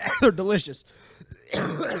Butters? Yeah, they're delicious.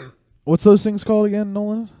 What's those things called again,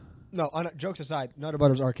 Nolan? No, jokes aside, Nutter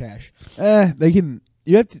Butters are cash. They can.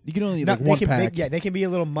 You can only eat No, like one pack. they can be a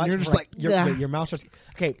little much. You're just for, like, your mouth starts.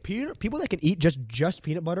 Okay, people that can eat just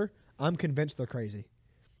peanut butter, I'm convinced they're crazy.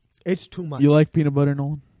 It's too much. You like peanut butter,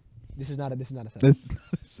 Nolan? This is not a setup. This.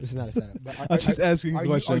 This is not a setup. But I'm just asking a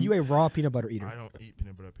question. Are you a raw peanut butter eater? I don't eat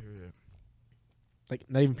peanut butter. Period. Like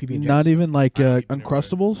not even PB&J's? Not even like I don't eat peanut butter.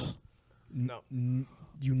 Uncrustables. No. You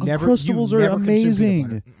never. Uncrustables you are never consume peanut amazing.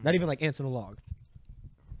 butter. Not even like ants on a log.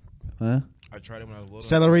 Huh? I tried it when I was little.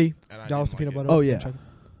 Celery, and I dollar didn't peanut like butter. Oh, yeah.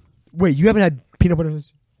 Wait, you haven't had peanut butter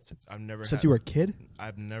it. I've never since had, you were a kid?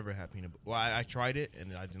 I've never had peanut butter. Well, I tried it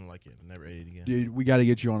and I didn't like it. I never ate it again. Dude, we got to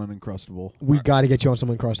get you on an Uncrustable. We got to get you on some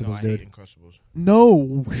No, Uncrustables, I dude. hate Uncrustables. No.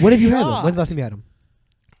 When have you had them? When's the last time you had them?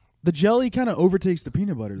 The jelly kind of overtakes the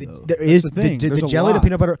peanut butter, though. There That's is the thing. the There's a jelly to lot.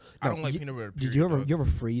 peanut butter. I No, don't like peanut butter. Did you period, ever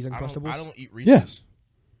dog. freeze Uncrustables? I don't eat Reese's. Yeah.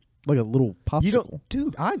 Like a little popsicle. You don't,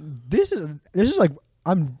 dude. This is like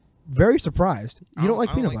I'm very surprised. You don't like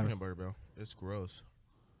I don't peanut like butter. peanut butter, bro. It's gross.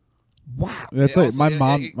 Wow. That's It like also- my it-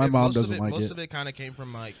 mom. it- My mom most of doesn't like Most it. of it kind of came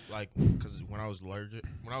from like because when I was allergic,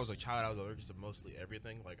 when I was a child, I was allergic to mostly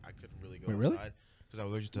everything. Like I couldn't really go Wait, really? outside because I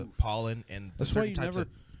was allergic to pollen and the That's why certain you types never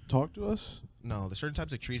of talk to us. no, the certain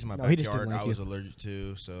types of trees in my No, he just backyard didn't like I was you. allergic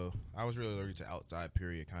to. So I was really allergic to outside.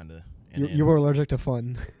 Period, kind of. You were allergic to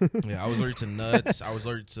fun. Yeah, I was allergic to nuts. I was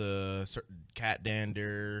allergic to certain cat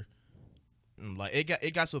dander. And, like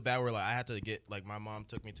it got so bad where like I had to get like my mom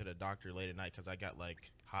took me to the doctor late at night because I got like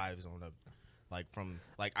hives on the like from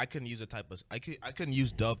like I couldn't use a type of I couldn't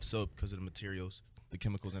use Dove soap because of the materials, the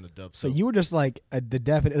chemicals in the Dove So soap. you were just like the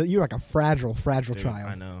definite. You were like a fragile Dude, child.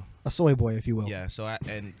 I know. A soy boy, if you will. Yeah. So I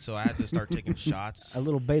had to start taking shots. A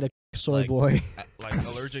little beta soy Like- boy. Like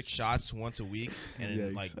allergic shots once a week and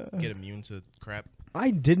then, Yikes. like get immune to crap.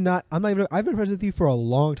 I did not. I'm not even. I've been friends with you for a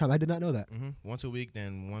long time. I did not know that. Once a week,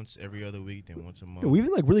 then once every other week, then once a month. We've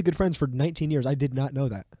been like really good friends for 19 years. I did not know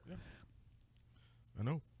that. I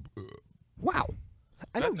know. Wow.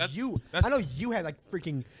 I know That's- you. that's- I know you had like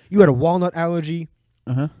freaking. You had a walnut allergy.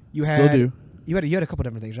 Uh huh. You Still had. do. You had a couple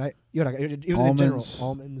different things, right? You had it was in general Almonds.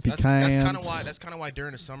 almonds. Be- That's kind Pecans. of why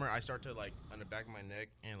during the summer I start to like on the back of my neck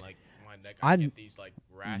and like my neck I- I get these like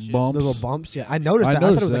rashes. Bumps. Little bumps. Yeah, I noticed I that. I thought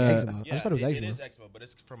it was noticed like that. eczema. Yeah, I just thought it was it eczema. is eczema, but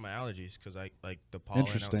it's from my allergies because I like the pollen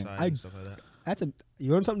Interesting. outside and stuff like that. That's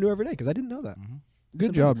you learn something new every day because I didn't know that.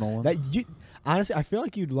 Good job, Nolan. That you honestly, I feel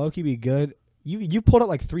like you'd low key be good. You pulled out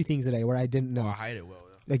like 3 things today where I didn't know. Oh, I hide it well.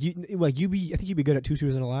 Like I think you'd be good at two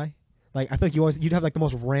truths and a lie. Like I feel like you'd have like the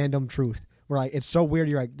most random truth where like it's so weird.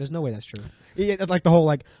 You're like, there's no way that's true. Like the whole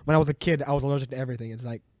like when I was a kid, I was allergic to everything. It's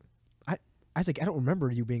like I was like I don't remember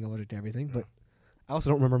you being allergic to everything, but I also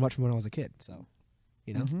don't remember much from when I was a kid. So,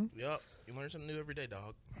 you know. Mm-hmm. Yep. You learn something new every day,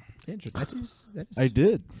 dog. Interesting. That is, I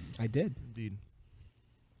did. I did. Indeed.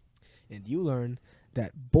 And you learn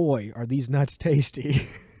that boy are these nuts tasty.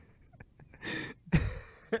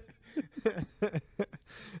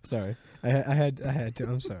 Sorry, I had to.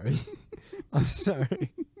 I'm sorry. I'm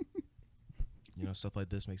sorry. You know, stuff like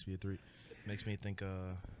this makes me think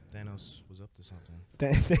Thanos was up to something.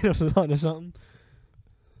 Thanos was up to something.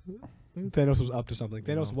 Thanos was up to something.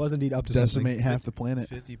 Thanos was indeed up to Decimate something. half the planet.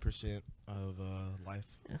 50% of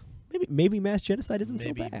life. Maybe mass genocide isn't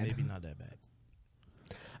so bad. Maybe not that bad.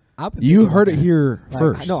 You heard it here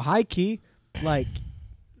first. No, high key. Like,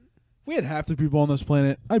 If we had half the people on this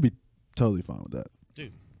planet, I'd be totally fine with that.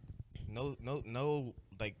 Dude, no,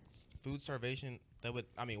 like food starvation. That would,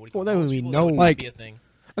 I mean, what do you Well, call that would those be people? no- That would not like- be a thing.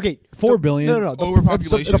 okay, 4 billion. No.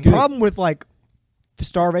 Overpopulation The is good. problem with like the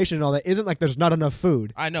starvation and all that isn't like there's not enough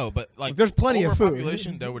food. I know, but like There's plenty of food.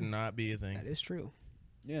 Overpopulation, that would not be a thing. That is true.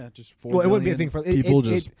 Yeah, just 4 Well, it wouldn't be a billion thing for people.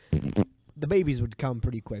 Just the babies would come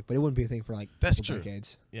pretty quick, but it wouldn't be a thing for like That's couple true.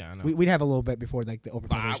 decades. Yeah, I know. We'd have a little bit before like the But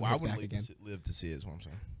overpopulation I gets wouldn't back again. live to see it. Is what I'm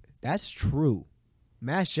saying. That's true.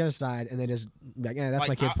 Mass genocide, and then just like, yeah, that's Like,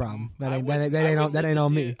 my kid's I- problem. I That ain't wouldn't that live ain't to on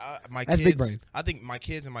see me. it. My That's kids, big brain. I think my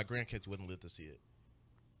kids and my grandkids wouldn't live to see it.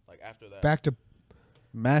 Like after that. Back to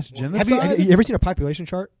mass Well, genocide. have you ever seen a population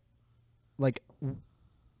chart? Like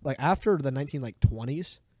after the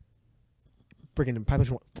 20s, freaking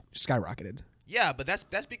population skyrocketed. Yeah, but that's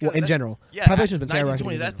because Well, in that's- general, yeah, population's been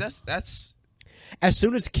 1920, skyrocketing. That's As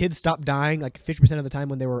soon as kids stopped dying, like 50% of the time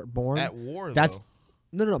when they were born, at war. that's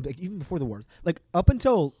though. no, like, even before the war. Like up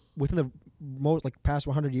until within the most like past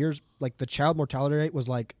 100 years, like the child mortality rate was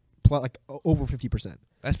like over 50%.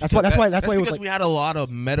 That's because, why it was because like we had a lot of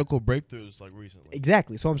medical breakthroughs like recently.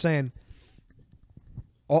 exactly. So I'm saying,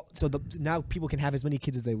 now people can have as many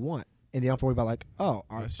kids as they want, and they don't have to worry about like, oh,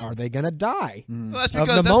 are they gonna die? Well, that's Of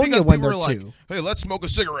because pneumonia when people they're are like, two. hey, let's smoke a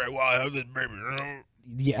cigarette while I have this baby.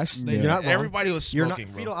 Yes, Yeah. you're not wrong. Everybody was You're smoking,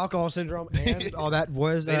 not bro. fetal alcohol syndrome and all that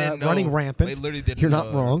was They didn't know. running rampant. They literally didn't You're not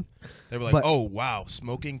know. wrong. They were like, But- oh, wow,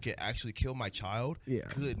 smoking can actually kill my child? Yeah.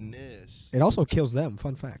 Goodness. It also kills them.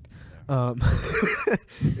 Fun fact.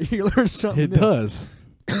 You learn something. It new. does.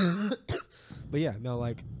 But yeah, no,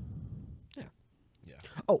 like, yeah. Yeah.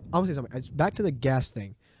 Oh, I want to say something. It's back to the gas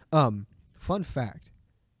thing. Fun fact.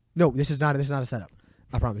 No, this is not a setup.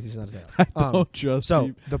 I promise this is not a setup. Don't trust So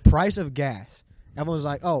me. the price of gas. Everyone's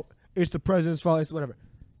like, oh, it's the president's fault. It's whatever.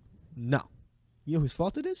 No. You know whose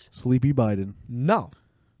fault it is? Sleepy Biden. No.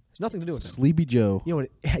 It's nothing to do with it. Sleepy Joe. You know what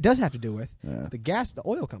it does have to do with? Yeah. It's the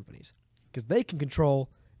oil companies, because they can control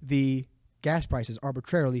the gas prices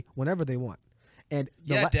arbitrarily whenever they want. And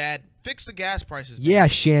Yeah, Dad, fix the gas prices. man. yeah,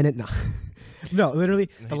 Shannon. No, no, literally,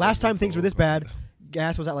 He the last doesn't time things were this follow bad,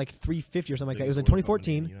 gas was at like $3.50 or something like that. It was in Biggest oil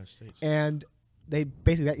company in 2014, the United States. and they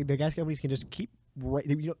basically the gas companies can just keep.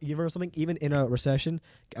 You ever something? Even in a recession,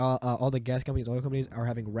 all the gas companies, oil companies, are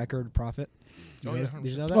having record profit. Oh, yeah,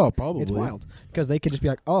 Did you know that? Oh, probably. It's wild because they could just be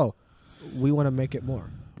like, "Oh, we want to make it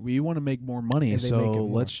more." We want to make more money, And they make it so more.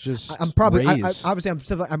 let's just. I'm probably raise. obviously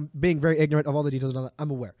I'm being very ignorant of all the details and all that.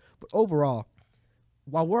 I'm aware, but overall,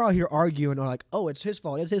 while we're out here arguing or like, "Oh, it's his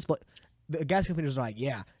fault," the gas companies are like,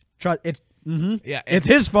 "Yeah, it's." Mm-hmm. Yeah, It's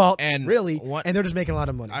his fault, and really, what- and they're just making a lot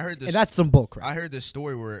of money. I heard this- and that's some bullcrap. I heard this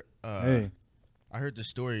story where Hey. I heard this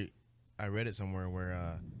story. I read it somewhere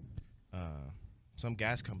where some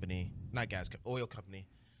gas company, not gas, oil company,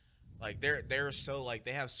 like they're so like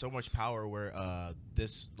they have so much power where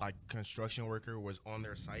this like construction worker was on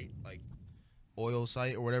their site, like oil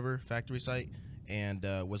site or whatever, factory site, and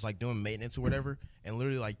was like doing maintenance or whatever, and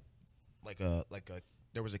literally like a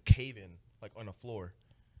there was a cave in like on the floor.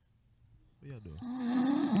 What y'all doing?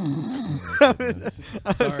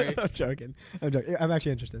 Sorry. I'm joking. I'm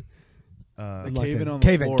actually interested. I'm locked cave-in in. on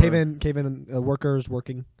the floor. Cave-in, workers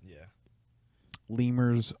working. Yeah.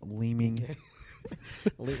 Lemurs leaming.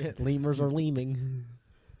 Lemurs are leaming.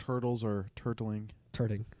 Turtles are turtling.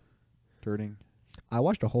 Turting. I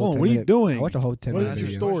watched a whole. Oh, 10 what are you minute, doing? I watched a whole 10 What minute is your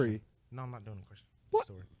video. story? No, I'm not doing the question. What?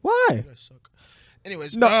 Story. Why? You guys suck.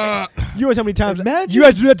 Anyways, No. You guys, how many times? Imagine- You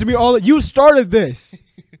guys do that to me all. You started this.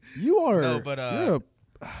 You are. No, but, you're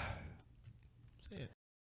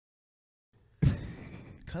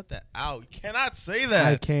cut that out. You cannot say I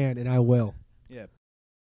that. can and I will. yeah.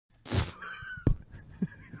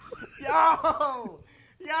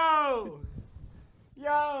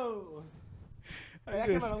 Yo. That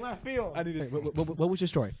came out of left field. I need to- What was your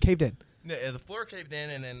story? Caved in. The floor caved in,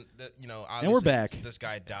 and then obviously And we're back. This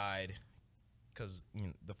guy died because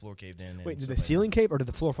the floor caved in. And Wait, did stuff the like ceiling cave or did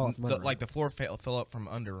the floor fall that. off from under? Like the floor fell up from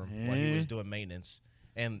under him while he was Eh? doing maintenance,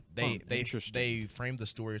 and they Interesting. framed the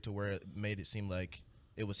story to where it made it seem like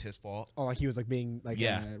it was his fault. Oh, like he was like being like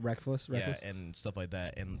Yeah. reckless. Yeah, and stuff like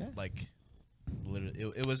that, and Yeah. like literally,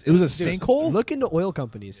 it was It was a serious. sinkhole? Look into oil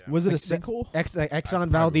companies. Was it a Like, sinkhole? Exxon probably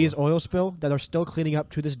Valdez will. oil spill that they're still cleaning up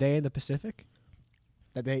to this day in the Pacific.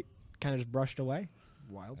 That they kind of just brushed away.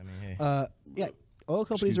 Wild. I mean, hey. Yeah, oil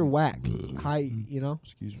companies Excuse are me. whack.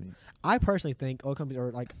 Excuse me. I personally think oil companies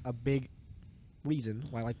are like a big reason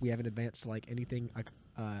why like we haven't advanced to like anything like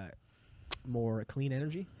more clean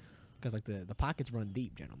energy, because like the pockets run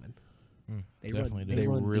deep, gentlemen. They definitely do. They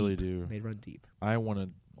run really deep. do. They run deep. I want to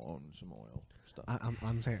own some oil stuff.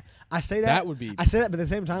 I'm saying I say that. That would be I say that, but at the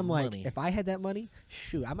same time, like money. if I had that money,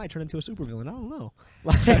 shoot, I might turn into a supervillain. I don't know.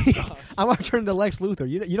 Like I might turn into Lex Luthor.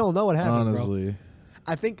 You don't know what happens, bro. honestly.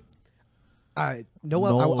 I think. Noah,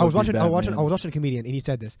 Nolan I was would be watching Batman. a comedian, and he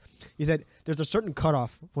said this. He said, "There's a certain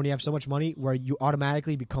cutoff when you have so much money where you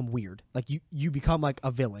automatically become weird. Like you become like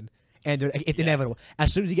a villain, and it's inevitable.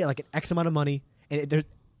 As soon as you get like an X amount of money, and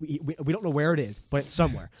we don't know where it is, but it's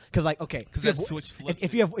somewhere. Because like okay, Because if that you switch have- flips.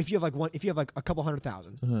 if you have like a couple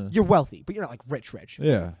 $100,000, Uh-huh. you're wealthy, but you're not like rich.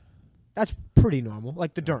 Yeah. That's pretty normal.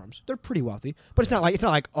 Like the Durhams, they're pretty wealthy, but it's not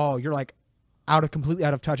like oh you're like completely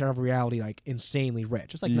out of touch, out of reality, like insanely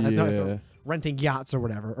rich. It's like not like they're Yeah. renting yachts or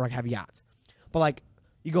whatever, or like have yachts. But like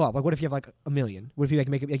you go up. Like what if you have like $1 million? What if you like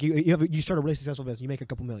make it? Like you start a really successful business, you make a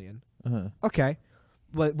couple million. Uh-huh. Okay,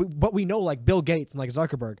 but we know like Bill Gates and like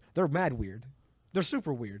Zuckerberg, they're mad weird. They're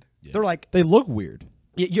super weird. Yeah. They're like They look weird.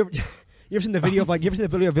 you ever seen the video of like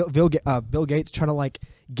Bill Gates trying to like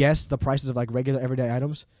guess the prices of like regular everyday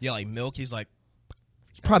items? Yeah, like milk. He's like,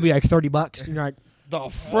 It's probably like $30, and you're like, the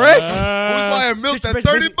frick? Who's buying milk Bitch, at bitch,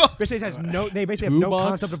 30 bitch, bucks? bitch, has no. They basically $2? have no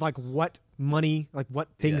concept of like what money, like what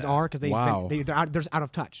things Yeah. are, because Wow. they're out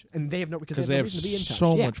of touch, and they have no because They have no have reason to be in touch.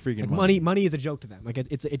 so Yeah. much freaking Like, money. Money is a joke to them. Like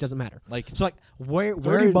it doesn't matter. Like So like where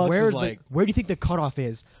 $30 where's is the like- where do you think the cutoff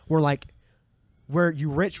is? Where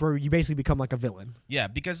you rich, where you basically become like a villain. Yeah,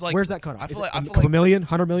 because like Where's that cutoff? I Is feel it like a I feel couple like million,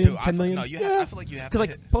 100 million, dude, 10 million. No, I feel like you have Because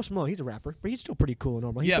to like hit, Post Malone, he's a rapper, but he's still pretty cool and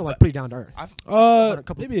normal. He's Yeah, still like but- pretty down to earth. I f- a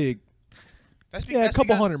couple- maybe that's yeah, a that's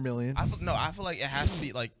couple because $100 million. I feel like it has to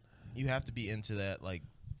be like you have to be into that like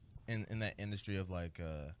in that industry of like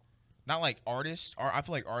not like artists. I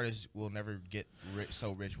feel like artists will never get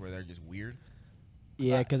so rich where they're just weird.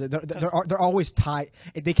 Yeah, because they're always tied.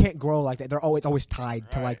 They can't grow like that. They're always tied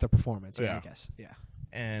to like Right. their performance. Yeah, Yeah. I guess. Yeah.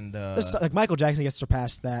 And Like Michael Jackson gets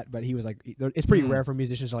surpassed that, but he was like, it's pretty rare for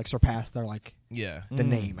musicians to like surpass their like yeah, the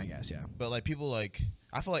name, I guess. Yeah. but like people like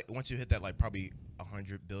I feel like once you hit that like probably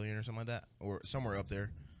 100 billion or something like that or somewhere up there,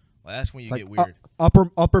 like that's when you Like get weird.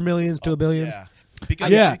 upper millions to a billions. Yeah,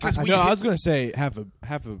 because Yeah, because no, when you I hit- was gonna say half a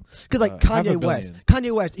Because like half a Kanye West,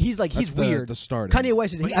 billion. he's like That's he's the- weird. the starting. Kanye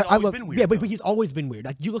West is But he, he's I always love been weird, yeah, but though. he's always been weird.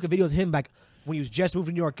 Like you look at videos of him back when he was just moved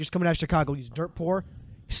to New York, just coming out of Chicago. He's dirt poor,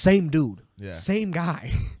 same dude, Yeah. same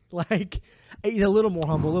guy. Like he's a little more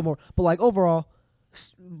humble, a little more, but like overall,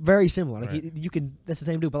 very similar. Like Right. you can that's the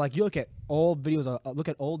same dude. But like you look at old videos,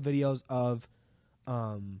 of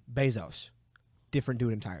Bezos, different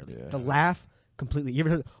dude entirely. Yeah. The laugh completely. You ever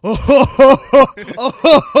heard?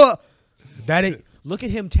 That is. Look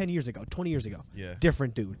at him 10 years ago, 20 years ago. Yeah.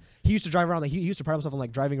 Different dude. He used to drive around. Like he used to pride himself on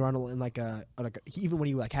like driving around in like even when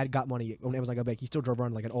he like got money when it was like a big, he still drove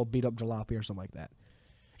around like an old beat up jalopy or something like that.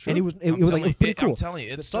 And he was it I'm was like telling it was pretty you, cool. I'm telling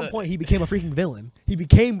you, At it's some the- point he became a freaking villain. He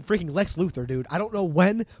became freaking Lex Luthor, dude. I don't know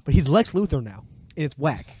when, but he's Lex Luthor now. And it's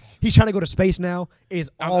whack. He's trying to go to space now. Is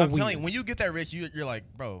all I'm weird. telling you, when you get that rich, you're like,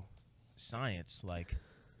 bro, science. Like,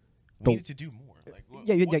 we Don't- need to do more. Like, what,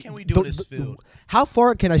 Yeah, what can we do in this field? How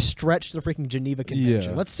far can I stretch the freaking Geneva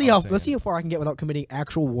Convention? Yeah, let's see I'm let's see saying. how far I can get without committing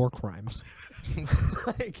actual war crimes.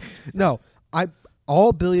 Like, no,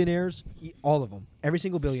 all billionaires, all of them, every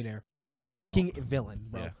single billionaire, king villain,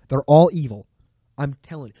 bro. Yeah. They're all evil. I'm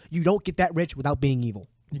telling you, you don't get that rich without being evil.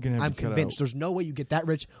 You're gonna have I'm to cut convinced. out. There's no way you get that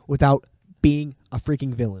rich without being a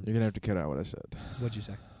freaking villain. You're gonna have to cut out what I said. What'd you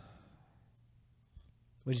say?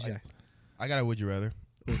 What'd you say? I got a would you rather.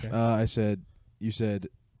 Okay. I said you said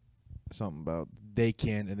something about they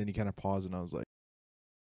can, and then you kind of paused, and I was like,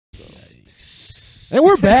 And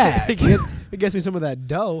we're back. It gets me some of that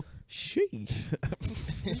dough. Sheesh.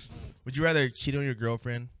 Would you rather cheat on your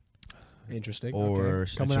girlfriend Interesting. or okay.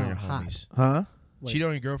 snitch Coming on out your hot. homies? huh? Wait. Cheat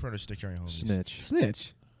on your girlfriend or snitch on your homies? Snitch.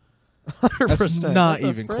 Snitch. That's 100%. not What the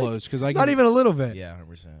even frick? close. Because I Not even a little bit. Yeah,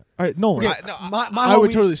 100%. All right, Nolan. Okay, no, my I would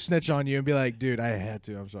homies- totally snitch on you and be like, dude, I had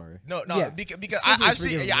to. I'm sorry. No, Yeah. because Especially I've if you're seen.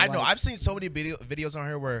 giving Yeah, I the know. light. I've seen so many videos on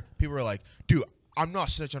here where people are like, "Dude, I'm not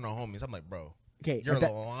snitching on homies." I'm like, "Bro, Okay, you're but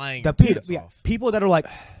that- lying." the your people, pants yeah, off. people that are like,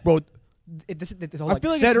 bro, this whole I like,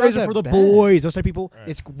 feel like it's Saturdays not are for that the bad. boys. Those type of people, Right.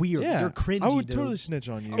 it's weird. Yeah, You're cringy. I would dude. totally snitch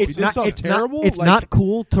on you. It's if you did not. something It's terrible. not. It's like, not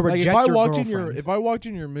cool to like reject if I your walked girlfriend. in your, if I walked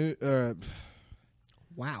in your mood,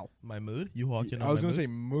 wow. My mood? You walked in. I was gonna say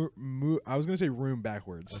I was gonna say room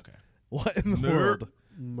backwards. Okay. What in the Nerd.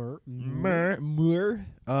 world? Mer.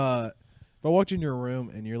 If I walked in your room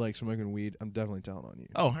and you're like smoking weed, I'm definitely telling on you.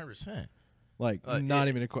 Oh, 100%. Like not yeah,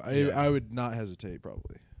 even yeah. I would not hesitate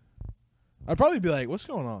probably. I'd probably be like, "What's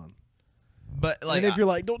going on?" But like, and if you're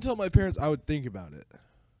like, "Don't tell my parents," I would think about it.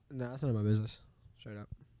 No, that's none of my business. Straight up,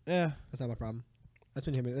 Yeah, that's not my problem. That's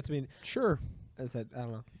been him. That's been. sure. I said I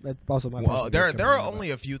don't know. That's also my. well, personal there business there are coming out,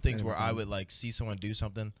 only a few things ain't where no I problem. would like see someone do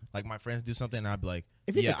something, like my friends do something, and I'd be like,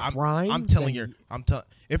 If it's "Yeah, a crime, I'm telling then you, I'm telling.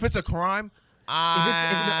 If it's a crime,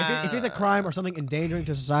 If it's a crime or something endangering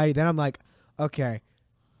to society, then I'm like, okay,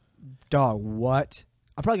 dog, what?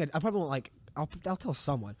 I probably won't like. I'll tell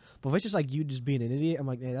someone. But if it's just like you just being an idiot, I'm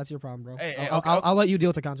like, hey, that's your problem, bro. Hey, I'll, okay, I'll let you deal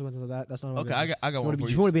with the consequences of that. That's not my Okay, I business. got You one wanna for be- you.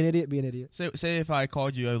 If you want to be an idiot, be an idiot. Say if I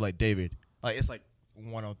called you, I was like, David, like it's like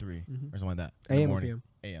 103 or something like that. in the AM or morning.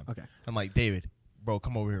 PM? AM. Okay. I'm like, David, bro,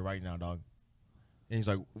 come over here right now, dog. And he's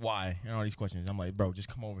like, why? And all these questions. I'm like, bro, just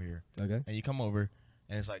come over here. Okay. And you come over,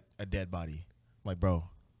 and it's like a dead body. I'm like, bro,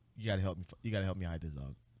 you gotta help me. You gotta help me hide this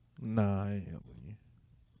dog. Nah, I ain't helping you.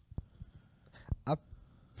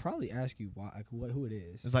 Probably ask you why, who it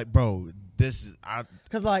is. It's like, bro, this is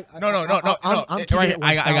Because like, no. I'm It- keeping right it here,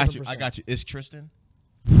 I got you. 1000%. I got you. It's Tristan.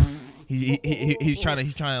 He's trying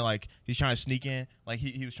to sneak in. Like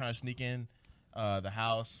he was trying to sneak in, the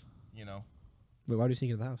house. You know. Wait, why do you sneak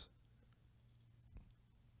into the house?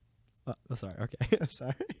 Oh, sorry. Okay, I'm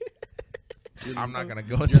sorry. I'm not gonna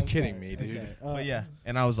go. You're into kidding me, dude. Okay, But yeah,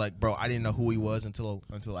 and I was like, bro, I didn't know who he was until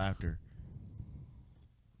after.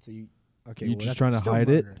 So you okay? You well, just that's trying to still hide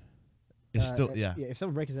it? murder. It's still yeah. If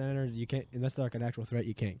someone breaks and enter, you can't unless they're like an actual threat.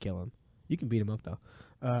 You can't kill him. You can beat him up though.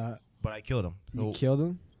 But I killed him. You So, killed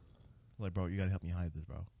him? like, bro, you gotta help me hide this,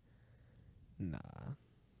 bro. Nah.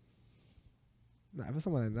 If it's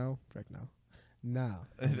someone I know, frick no. Nah.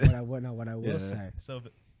 What I will Yeah. say, So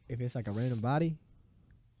if it's like a random body,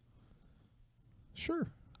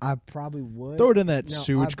 Sure. I probably would. Throw it in that No,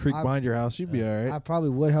 sewage I- creek I- behind your house. You'd be all I right. probably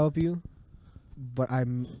would help you, but I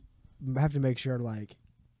have to make sure like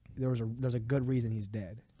there's a good reason he's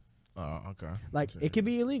dead. oh, okay. Like it could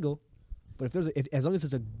be illegal, but if as long as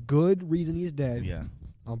it's a good reason he's dead, Yeah.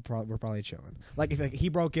 we're probably chilling. Like if like, he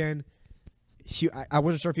broke in, I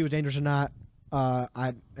wasn't sure if he was dangerous or not.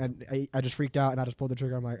 I just freaked out and I just pulled the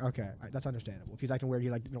trigger. I'm like, okay, that's understandable. If he's acting weird,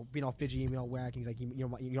 he's like being all fidgety and being all whack, and he's like you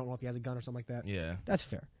don't know if he has a gun or something like that. Yeah. That's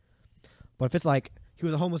fair. But if it's like he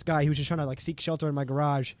was a homeless guy, he was just trying to like seek shelter in my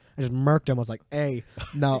garage, I just murked him. I was like, hey,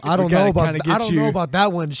 no, I don't know about kinda get know you. about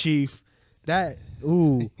that one, Chief. That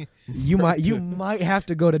you might have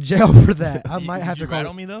to go to jail for that. I might have to rat call.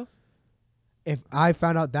 on me though. If I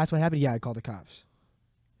found out that's what happened, yeah, I'd call the cops.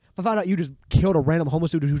 If I found out you just killed a random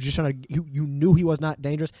homeless dude who was just trying to, you knew he was not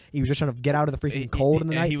dangerous, he was just trying to get out of the freaking cold in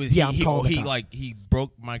the And night. He I'm calling the cops. he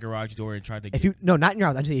broke my garage door and tried to. If you not in your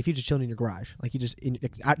house, I'm saying if you just chilling in your garage, like you just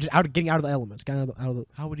getting out of the elements, getting out of the.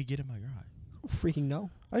 how would he get in my garage? I don't freaking know.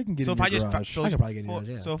 I can get So in if I your just garage. I could probably get in yours,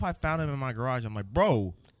 yeah. So if I found him in my garage, I'm like,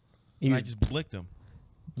 bro, He and I was- just blicked him.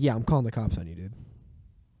 Yeah, I'm calling the cops on you, dude.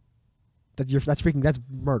 That's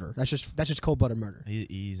murder. That's just cold-blooded murder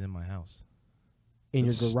He's in my house. in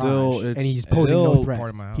It's your still- garage, and it's he's posing no still threat. part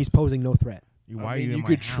of my house. He's posing no threat. Why I are mean, you in you my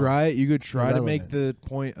could house? try. You could try to make Irrelevant. the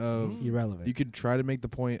point of. Irrelevant. You could try to make the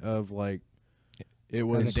point of like, it Like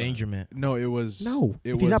was a endangerment. No, it was No,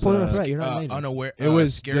 It if was he's not posing a uh, threat, you're not dangerous. Unaware. It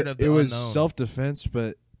was scared of the it was unknown. self defense,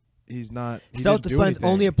 but he's not. He didn't do Self-defense anything.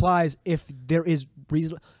 only applies if there is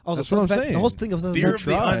reason. Also, That's what I'm self-defense- saying. The whole thing of Fear self-defense. of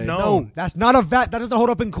the try. unknown. No, that's not a vet. That doesn't hold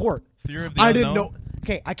up in court. Fear of the I didn't unknown. know.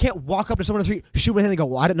 Okay, I can't walk up to someone on the street, shoot my hand, and go,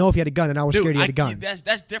 "Well, I didn't know if he had a gun, and I was Dude, scared he had a gun."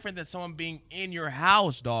 That's different than someone being in your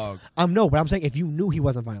house, dog. No, but I'm saying if you knew he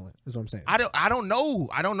wasn't violent, is what I'm saying. I don't know.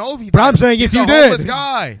 I don't know if he. But I'm saying if he's you a did. homeless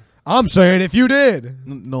guy, I'm saying if you did.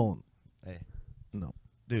 No, Hey. no.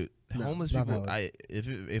 dude. No, Homeless not people. valid. If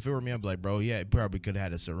it were me, I'd be like, bro, yeah, he probably could have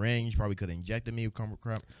had a syringe. Probably could have injected me with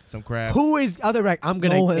some crap. Who is other? I'm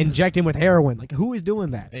gonna No one- inject him with heroin. Like who is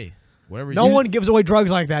doing that? Hey, whatever. No one gives away drugs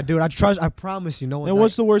like that, dude. I promise you, no one. And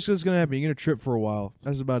what's the worst that's gonna happen? You're gonna trip for a while.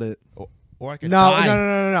 That's about it. or I could No, die.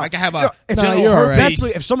 no. I could have a If, No, general you're all right.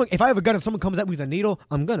 herpes. if I have a gun and someone comes at me with a needle,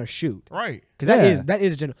 I'm gonna shoot. Right. Because Yeah. that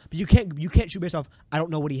is general. But you can't shoot based off. I don't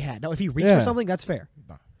know what he had. Now, if he reached Yeah. for something, that's fair.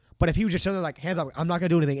 Nah. But if he was just sitting there like hands up, I'm not gonna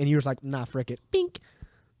do anything, and you're just like, nah, frick it, bink.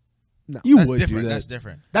 No, You That's would different. do that. That's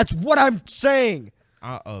different. that's what I'm saying.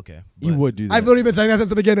 Okay. You But- would do that. I've literally been saying that since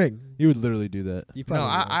the beginning. You would literally do that. You No, probably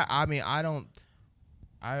would. I mean, I don't.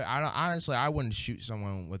 I don't honestly. I wouldn't shoot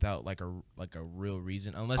someone without like a real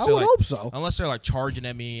reason, unless I they're would like, hope so. unless they're like charging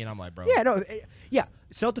at me, and I'm like, bro. Yeah, no, yeah.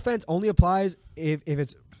 Self defense only applies if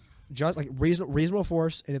it's just like reasonable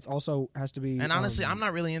force, and it's also has to be. And honestly, I'm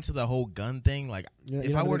not really into the whole gun thing. Like, You're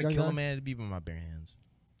if not I a were big to gun kill guy? a man, it'd be with my bare hands.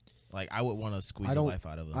 Like, I would want to squeeze I the don't- life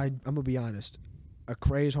out of him. I'm gonna be honest. A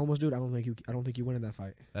crazed homeless dude. I don't think you win in that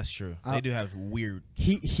fight. That's true. I- They do have weird.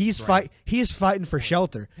 He's Right. He's fighting for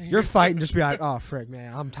shelter. You're fighting just be like, oh frick,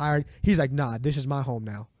 man, I'm tired. He's like, nah, this is my home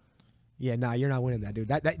now. Yeah, nah, you're not winning that, dude.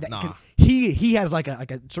 That 'cause Nah. he has like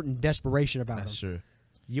a certain desperation about That's him. true.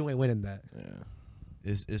 You ain't winning that. Yeah.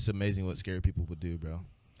 It's amazing what scary people would do, bro.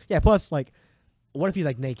 Yeah. Plus, like, what if he's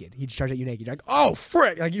like naked? He'd charge at you naked. You're like, oh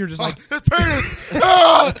frick! Like you're just like, his penis.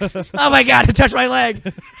 Ah! oh my god, it touched my leg.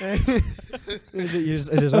 It's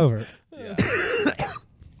just over. Yeah.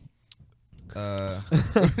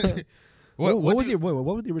 What was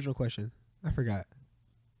the original question? I forgot.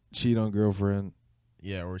 Cheat on girlfriend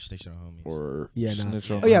Yeah, or station homies. or Yeah, no.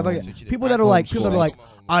 snitch on Oh yeah, homie. but Homie. people that are like Homeschool.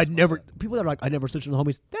 I never snitched on the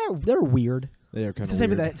homies. They're weird. They are kind It's of the same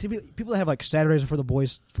weird. with that. See, people that have like Saturdays for the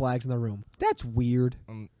boys flags in their room. That's weird.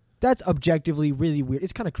 Um, That's objectively really weird.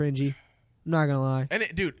 It's kind of cringy. I'm not gonna lie. And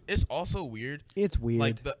dude, it's also weird. It's weird.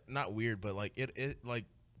 Like not weird, but like it like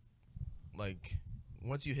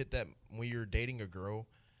once you hit that when you're dating a girl,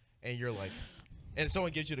 and you're like, and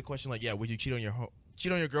someone gives you the question like, yeah, would you cheat on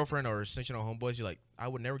your girlfriend or snitching on homeboys? You're like, I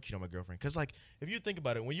would never cheat on my girlfriend, because like if you think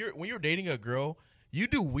about it, when you're dating a girl, you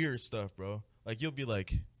do weird stuff, bro. Like you'll be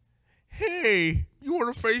like, hey, you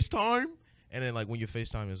want to FaceTime? And then like when you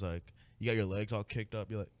FaceTime, is like you got your legs all kicked up.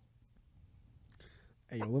 You're like,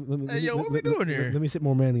 hey, yo, Hey, yo, what we doing here? Let me sit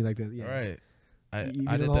more manly like this. Yeah. all right. I You did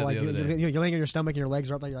know, that like, the other day. You're laying on your stomach and your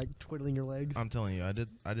legs are up, like you're like twiddling your legs. I'm telling you, I did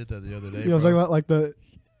that the other day. You know what I'm talking about? Like the.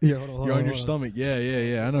 Yeah, hold on, You're on your hold stomach. Yeah.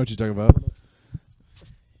 I know what you're talking about.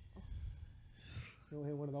 You want to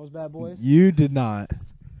hit one of those bad boys? You did not.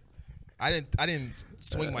 I didn't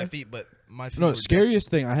swing my feet, but my feet. No, were scariest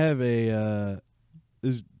thing. I have a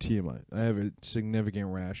this is TMI. I have a significant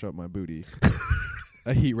rash up my booty,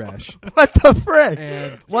 a heat rash. What the frick?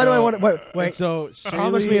 And Why do I want to wait? and Wait. so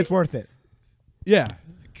Promise me Shaylee- it's worth it. Yeah.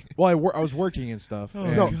 Well, I was working and stuff.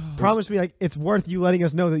 and No, promise me like it's worth you letting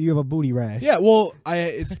us know that you have a booty rash. Yeah, well,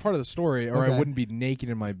 it's part of the story, or Okay. I wouldn't be naked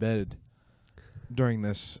in my bed during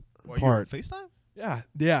this What, you part. on FaceTime?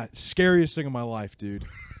 Yeah, scariest thing in my life, dude.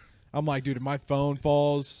 I'm like, dude, if my phone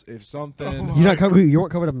falls, if something. You not covered? You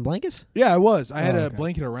weren't covered up in blankets? Yeah, I was. I had Oh, a okay.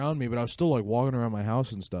 blanket around me, but I was still like walking around my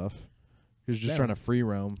house and stuff. He was just Valid. trying to free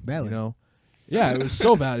roam. Valid. You know? Yeah, it was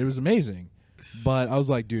so bad. It was amazing. But I was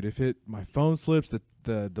like, dude, if my phone slips,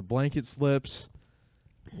 the blanket slips,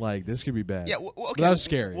 like this could be bad. Yeah. Okay. But that was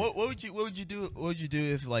scary. What would you do? What would you do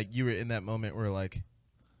if like you were in that moment where like,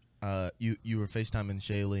 you were FaceTiming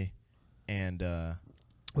Shaylee, and Well,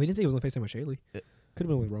 he didn't say he was on FaceTime with Shaylee. It- Could have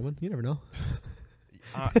been with Roman. You never know.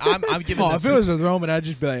 I'm giving. Oh, this if it was with Roman, I'd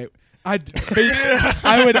just be like, I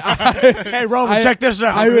would. Hey, Roman, check this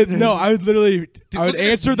out. I would literally. I would look at this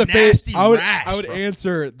answer the nasty I would rash, bro.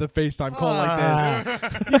 answer the FaceTime call like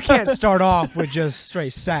this. You can't start off with just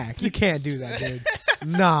straight sack. You can't do that, dude.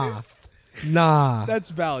 Nah. That's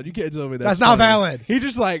valid. You can't tell me That's not funny. valid. He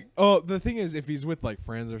just like. Oh, the thing is, if he's with like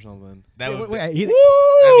friends or something. That would Wait, that'd he's, be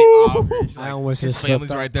awkward. I almost His just family's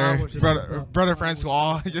slipped right up. there. I almost just slipped Brother, up. brother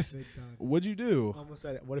Francois. Just What'd you do? I almost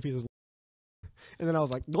said it. What if he was? And then I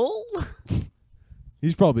was like, no.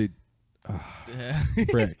 He's probably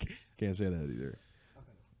frick. Can't say that either.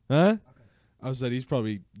 Huh? I said he's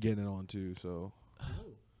probably getting it on too. So.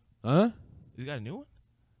 Huh? You got a new one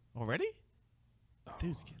already?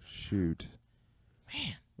 Dude, Shoot.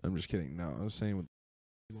 man. I'm just kidding. No, I was saying with,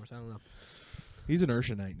 I don't know. he's an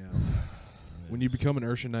Urshanite now. When you become an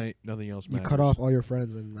Urshanite, nothing else You matters. cut off all your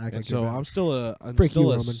friends and act And like so you're I'm still a Freak you,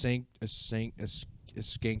 Roman. We tied him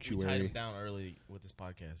sanctuary. down early with this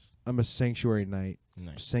podcast. I'm a sanctuary knight.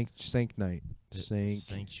 Nice. Sank knight.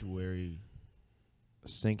 Sanctuary.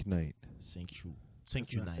 Sank knight. Sanctuary.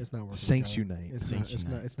 It's not working. Sanctuary guys. knight. It's not. It's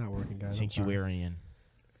not. It's not working, guys. I'm sorry. Sanctuarian.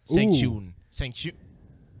 Ooh. Sanctune.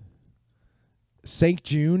 Saint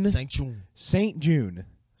June. Sanctune. Saint June.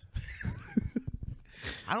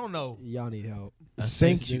 I don't know. Y'all need help.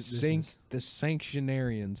 Sanct- this sanct- is- the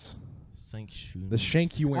sanctionarians. The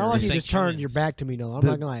shank you I wear. don't like you Saint just turn Julians. your back to me, no. I'm The-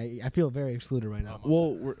 not gonna lie. I feel very excluded right now.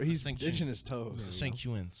 Well, he's Saint ditching Julian. his toes.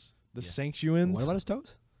 Sanctuins. The Yeah. sanctuins. What about his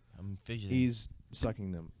toes? I'm fidgeting. He's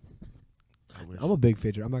sucking them. I wish. I'm a big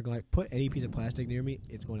fidget. I'm not gonna like put any piece of plastic near me.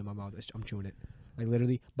 It's going in my mouth. I'm chewing it. Like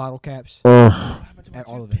literally, bottle caps. What happened to my At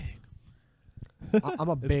all of it. toothpick? I'm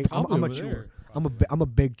a It's big. I'm probably a over chewer. there. I'm a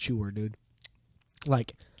big chewer, dude.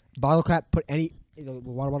 Like bottle cap. Put any the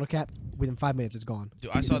water bottle cap within 5 minutes. It's gone.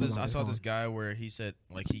 Dude, I It's saw in my this. mouth, I it's saw gone. this guy where he said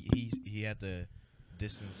like he had to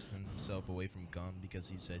distance himself away from gum because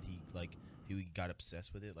he said he got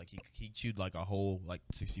obsessed with it. Like he chewed like a whole like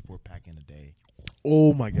 64 pack in a day.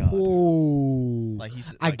 Oh my god. Oh. Like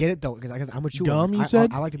he's. I like, get it though, because I'm a chewer. Gum, you I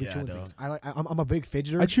said? like to be Yeah, chewing I know. things. I'm a big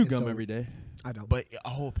fidgeter. I chew and gum so every day. I don't. But a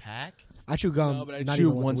whole pack. I chew gum. No, but I not chew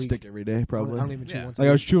even once one a week. stick every day, I don't probably. even chew Yeah. once. A Like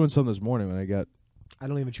I was week. chewing some this morning when I got, I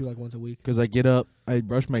don't even chew like once a week. because I get up, I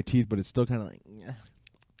brush my teeth, but it's still kind of like,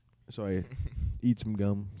 so I eat some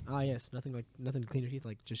gum. Ah yes, nothing to clean your teeth,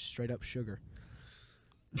 like just straight up sugar.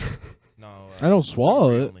 No, I don't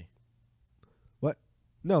swallow sugar-free it. only.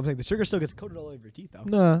 No, I'm saying the sugar still gets coated all over your teeth though.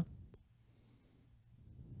 Nah.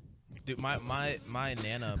 Dude, my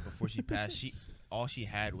nana before she passed, all she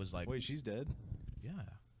had was like, Wait, she's dead? yeah,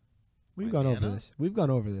 We've My gone over Nana? this. We've gone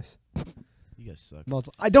over this. you guys suck.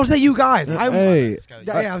 Multiple. I don't say you guys. I Hey,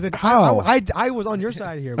 yeah, I was. how? I was on your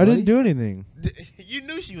side here. I Buddy. didn't do anything. You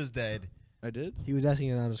knew she was dead, I did? He was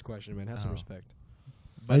asking an honest question, man. Have some Oh. respect.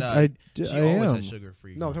 but I she always am. had sugar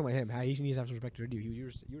free. No, I'm talking about him. How he needs to have some respect to you. You were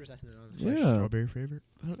just asking an honest Yeah. question. Strawberry favorite.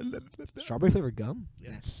 Strawberry flavored gum.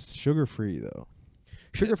 Yeah. It's sugar free, though.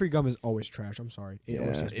 Sugar free gum is always trash. I'm sorry. It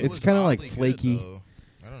always Yeah. tastes It It's was kinda like oddly good, flaky. though.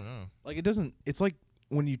 I don't know. Like, it doesn't, it's like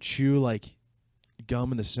when you chew, like,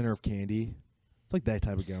 gum in the center of candy. It's like that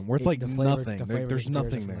type of gum, where it's like the flavor, nothing. The Like, flavor there's disappears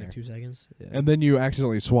nothing after there. like 2 seconds. Yeah. And then you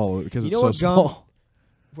accidentally swallow it because You it's know so what gum- small.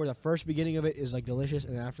 For the first beginning of it is like delicious,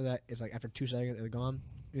 and then after that, it's like after 2 seconds, it's gone.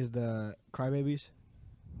 Is the crybabies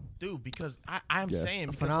Dude, because I'm Yeah. saying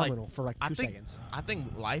because phenomenal for like I 2 think- seconds? I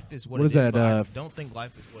think life is what What it is that, but I f- don't think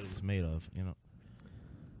life is what it's made of. You know.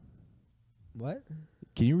 What?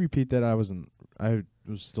 Can you repeat that? I was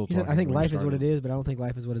still He talking. said, I think when you life is what it started. is, but I don't think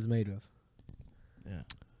life is what it's made of. Yeah.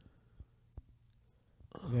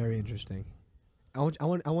 Very interesting. I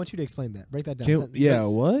want you to explain that. Break that down. Yeah, because-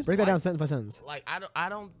 what? Break that down Like- sentence by sentence. Like I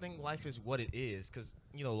don't think life is what it is because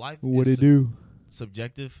life What is it do?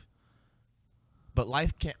 subjective, but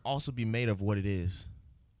life can also be made of what it is.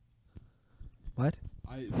 What?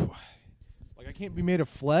 I can't be made of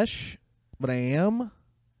flesh, but I am.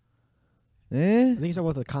 I think you're talking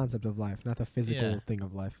about the concept of life, not the physical Yeah. thing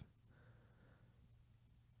of life.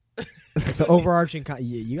 Like the overarching.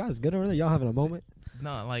 You guys good over there? Y'all having a moment?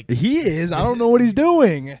 No, like He is. I don't know what he's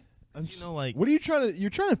doing. like What are you trying to? You're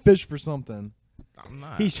trying to fish for something. I'm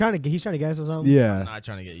not. He's trying to get us with something. I'm Yeah, not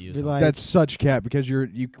trying to get you. Be something. like- that's such cap because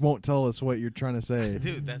you won't tell us what you're trying to say.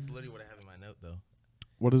 Dude, that's literally what I have in my note though.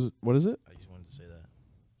 What is it? What is it? I just wanted to say that.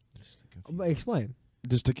 Just to confuse But explain.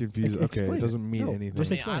 Just to confuse. Okay, Explain it it. doesn't mean No, anything.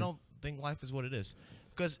 just I explain. don't think life is what it is.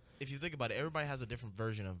 Because if you think about it, everybody has a different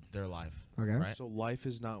version of their life, Okay. right? So life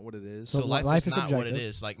is not what it is. So So life, life is is not what it subjective.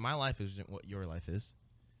 is. Like my life isn't what your life is.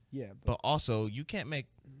 Yeah. But also, you can't make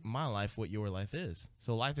my life what your life is.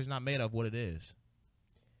 So life is not made of what it is.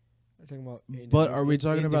 Talking about But are we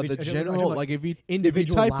talking about the are you general? talking Like if you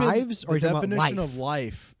individual type in lives, or the are you talking about definition life? of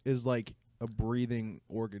life is like a breathing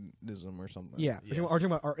organism or something. Yeah. Yes. Are you talking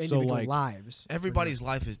about our So, individual like, lives? Everybody's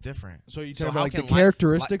life is different. So you So talking how about like the can life-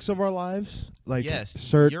 characteristics of our lives? Like Yes,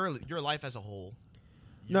 cert- your life as a whole.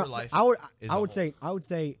 Your No, life. I would is I a would whole.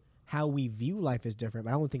 say how we view life is different, but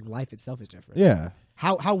I don't think life itself is different. yeah,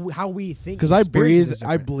 How we think because and I experience it breathe, is I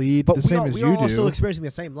different. bleed But the same as we you are all do. still experiencing the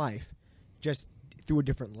same life, just through a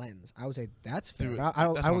different lens. I would say that's fair. Through- But I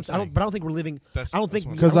don't. that's I what I'm don't. I don't. saying. But I don't think we're living. That's- I don't that's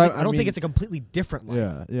think. what I'm I saying. don't, think, I don't mean- think it's a completely different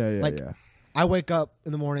life. yeah, Like, yeah. I wake up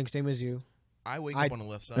in the morning, same as you. I wake I- up on the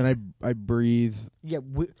left side. And I breathe. Yeah,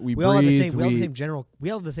 We we all have the breathe, same. We all have we- the same general. We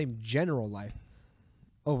all have the same general life,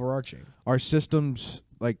 overarching. Our systems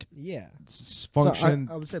like Yeah. function.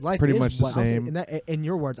 So I would say life pretty is much the what- I would say- same. in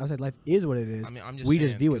your words, I would say life is what it is. I mean, I'm just we saying,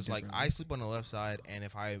 just view it 'cause, like differently. I sleep on the left side, and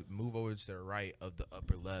if I move over to the right of the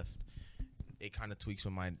upper left, it kind of tweaks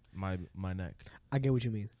with my neck. I get what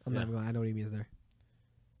you mean. I'm Yeah. not even gonna. I know what he means there.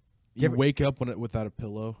 you different- wake up without a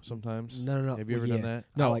pillow sometimes. No. Have you ever yeah. done that?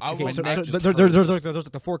 No, I- like I okay, would so, not so just there's hurt.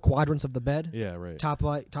 like the 4 quadrants of the bed. Yeah, right. Top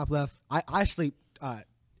right, top left. I sleep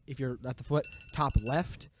if you're at the foot, top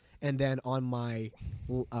left, and then on my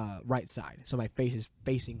right side. So my face is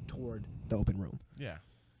facing toward the open room. Yeah.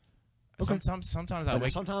 Okay. Sometimes I But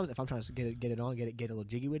wake. sometimes if I'm trying to get it on, get a little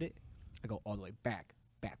jiggy with it, I go all the way back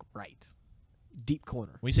right. deep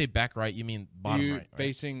corner. When you say back right, you mean bottom you right,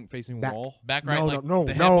 right? facing Back. wall. Back right, No, like no,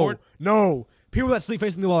 the no, headboard? no. People that sleep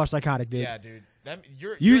facing the wall are psychotic, dude. Yeah, dude.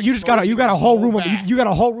 You just got a whole room of you got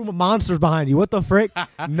a whole room of monsters behind you. What the frick?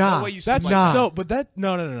 Nah, way you sleep that's like nah. that. No, but that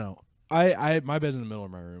no. I my bed's in the middle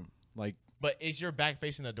of my room. Like But is your back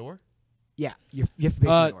facing the door? Yeah, you have to face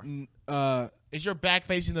the door. Is your back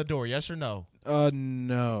facing the door? Yes or no?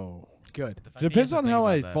 No. Good. Depends on how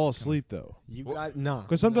I fall asleep though. You got nah.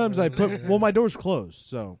 Because sometimes I put my door's closed,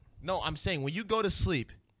 so No, I'm saying when you go to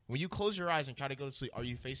sleep, when you close your eyes and try to go to sleep, are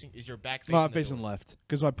you facing? Is your back facing? no, I'm the facing door? left.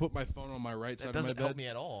 Because I put my phone on my right That side of my doesn't help bed. me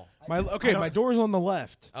at all. My door's on the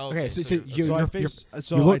left. Oh, Okay, so So you're- I face.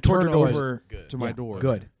 So you look I toward turn the door. over Good. to my Yeah, door.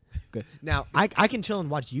 Good. Now I can chill and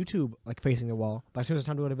watch YouTube like facing the wall. But as soon as it's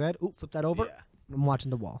time to go to bed, flip that over. Yeah. I'm watching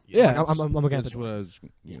the wall. Yeah, I'm looking at the that's door. what I was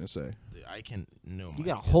gonna say. I can no. You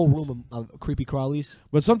got a whole room of creepy crawlies.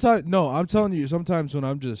 But sometimes, no, I'm telling you, sometimes when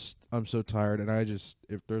I'm so tired, and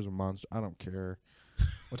if there's a monster, I don't care.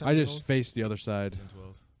 What time I is it just face the other side.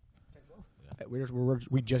 12.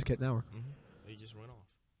 we just get an hour. They just went off.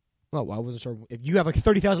 Oh, well, I wasn't sure if you have like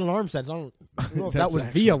 30,000 alarm sets. I don't know if that That's was the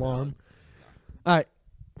actually alarm. All right,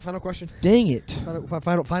 final question. Dang it! Final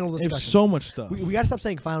I discussion. have so much stuff. we gotta stop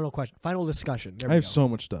saying final question. Final discussion. There I we have go. so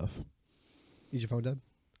much stuff. Is your phone dead?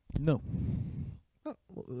 No, Oh,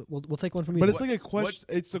 we'll take one from you. but it's What- like a question.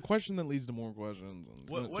 It's a question that leads to more questions. and it's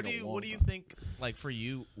gonna What take do a you long what do you time. think like for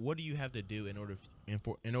you? What do you have to do in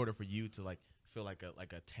order for you to like feel like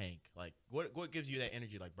a tank? Like what gives you that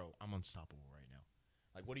energy? Like, bro, I'm unstoppable right now.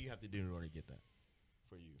 Like, what do you have to do in order to get that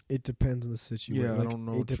for you? It depends on the situation. Yeah, I like, don't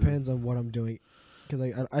know It what you're- depends on what I'm doing, because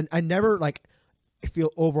I never like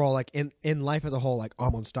feel overall like in life as a whole like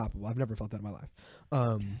I'm unstoppable. I've never felt that in my life.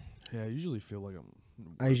 Yeah, I usually feel like I'm.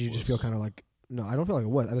 I usually just feel kind of like no, I don't feel like a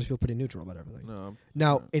what. I just feel pretty neutral about everything. No, I'm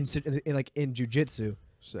Now in jujitsu,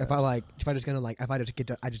 sad. if I just get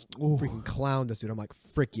to I just freaking clown this dude. I'm like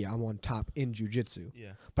frick yeah, I'm on top in jujitsu.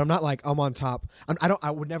 Yeah. But I'm not like I'm on top.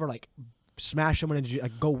 I would never like smash someone in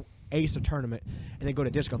like go ace a tournament and then go to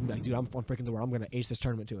disc golf and be like, dude, I'm freaking the world. I'm gonna ace this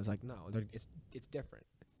tournament too. It's like no, it's different,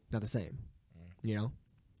 not the same. You know.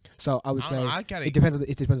 So I would I say don't know, I gotta- it depends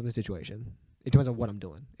on the situation. It depends on what I'm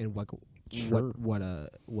doing and like Sure. what I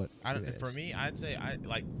thing don't, it for is. me, I'd say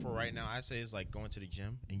for right now, I'd say it's like going to the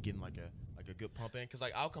gym and getting like a good pump in. Cause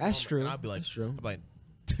like I'll come That's home true. and I'll be like, That's true. I'm like,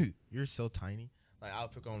 dude, you're so tiny. Like I'll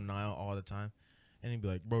pick on Niall all the time, and he'd be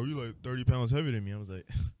like, bro, you're like 30 pounds heavier than me. I was like,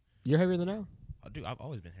 You're heavier than now. oh, dude, I've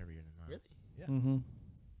always been heavier than Niall. Really? Yeah. Mm-hmm.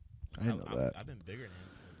 I know that. I've been bigger than him.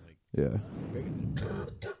 So like,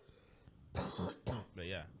 Yeah. but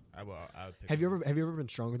yeah, I would pick Have you him. ever been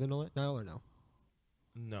stronger than Niall or no?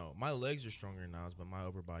 No, my legs are stronger than Niall's, but my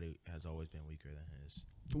upper body has always been weaker than his.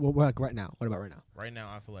 Well, like right now. What about right now? Right now,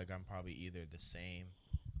 I feel like I'm probably either the same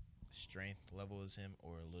strength level as him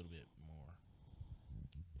or a little bit more.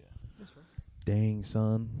 Dang,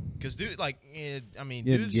 son. Cause dude, like, I mean,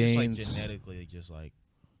 Yeah, dude's just like gains. genetically, just like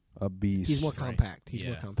A beast. He's more Strength. compact. He's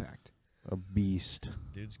more Yeah. compact. A beast.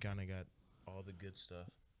 dude's kind of got all the good stuff: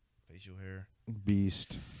 facial hair,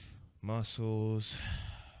 Beast. muscles.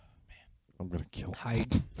 I'm gonna kill.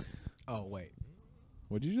 Height. Oh wait.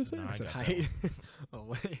 What'd you just say? Nah, I I said got height. Oh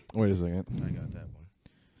wait. Wait a second. I got that one.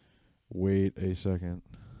 Wait a second.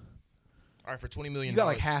 All right, for $20 million. You got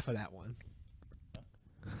like half of that one.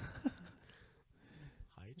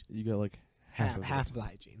 height. You got like Half of half it. of the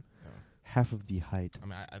hygiene. Half of the height. I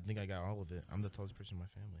mean, I think I got all of it. I'm the tallest person in my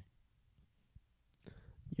family.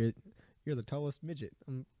 You're the tallest midget.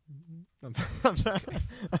 I'm sorry.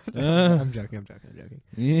 Uh. I'm joking.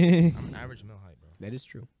 Yeah. I'm an average male height, bro. That is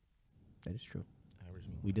true. Average male.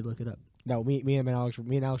 We height. did look it up. No, me and Alex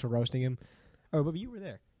were roasting him. Oh, but you were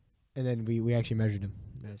there. And then we actually measured him.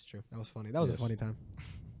 That's true. That was funny. That was a Yes. funny time.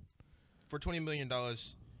 For $20 million,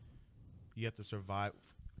 you have to survive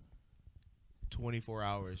 24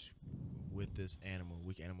 hours with this animal.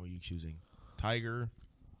 Which animal are you choosing? Tiger,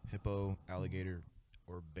 hippo, alligator,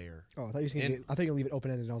 or bear? Oh, I thought you were gonna. I thought you were gonna leave it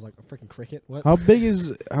open ended. And I was like, a freaking cricket. What? How big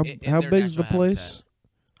is how In how their big's the natural place? habitat.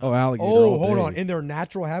 Oh, alligator. Oh, all hold day. on. In their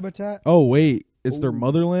natural habitat. Oh wait, it's their Ooh.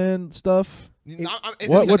 motherland stuff. If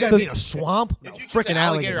What- you what's said- the- be in a swamp? If No, you choose freaking an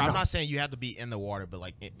alligator. I'm no. not saying you have to be in the water, but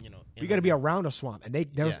like in You got to be a around a swamp, and they're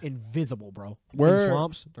Yeah. invisible, bro. Where- in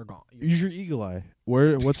swamps, they're gone. Use your eagle eye.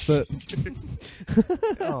 Where? What's the?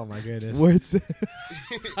 Oh my goodness! What's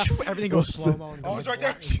Everything goes What's slow the- mo. Oh, it's right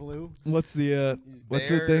there. Blue. what's the what's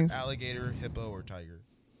bear, the things? alligator, hippo, or tiger.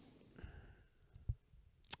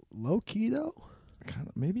 Low key though.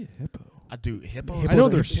 Kinda, maybe a hippo. Dude, hippos. I know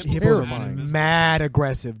they're hippos terrifying. are mad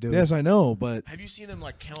aggressive, dude. Yes, I know, but Have you seen them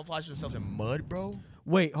like camouflage themselves in mud, bro?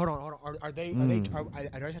 Wait, hold on. Are they?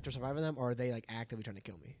 I just have to survive them, or are they like actively trying to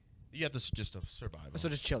kill me? You have to just to survive. So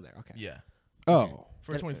just chill there. Okay. yeah, oh,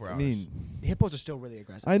 for 24 hours. I mean, Hippos are still really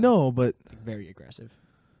aggressive. I know, but Like, very aggressive.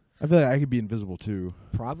 I feel like I could be invisible too.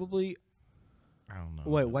 Probably. I don't know.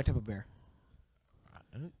 Wait, what type of bear?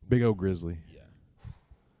 Big old grizzly. Yeah.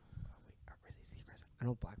 Are grizzlies aggressive? I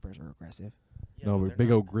know black bears are aggressive. No, but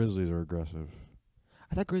big old grizzlies are aggressive.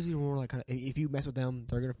 I thought grizzlies were more like kind of. If you mess with them,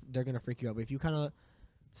 they're gonna freak you out. But if you kind of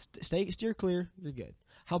steer clear, you're good.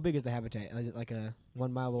 How big is the habitat? Is it like a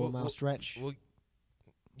 1 mile by 1 mile stretch? Well,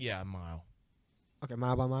 yeah, a mile. Okay,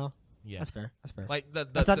 mile by mile. Yeah, That's fair. That's fair. like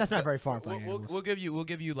That's not very far. Flying We'll animals.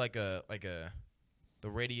 give you like the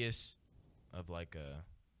radius of like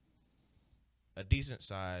a decent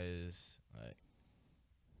size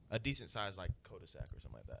like cul-de-sac or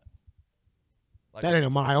something like that. Like That ain't a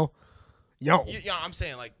mile. Yo. yeah, I'm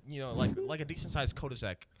saying like like a decent sized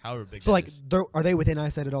cul-de-sac, however big. So that like, is. are they within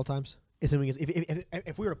eyesight at all times? Assuming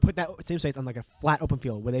if we were to put that same space on like a flat open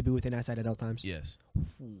field, would they be within eyesight at all times? yes.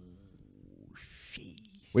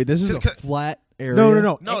 Wait, this is a Cause- flat area.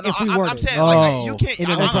 No. No, If we I'm weren't. saying Oh. like you can't. In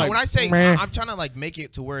a- I'm- like, when I say meh. I'm trying to like make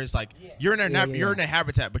it to where it's like you're in a Yeah, you're yeah. in a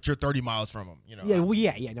habitat, but you're 30 miles from them. You know. Yeah, well,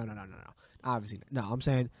 yeah. No. Obviously, no. I'm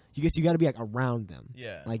saying you got to be like around them.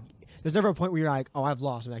 Yeah. Like, there's never a point where you're like, oh, I've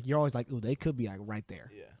lost. And like, you're always like, oh, they could be like right there.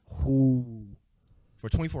 Yeah. Ooh. For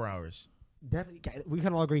 24 hours. Definitely, we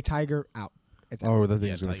can all agree. Tiger out. It's out. Oh, that Yeah,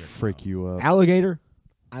 thing's gonna tiger. freak you up. Alligator,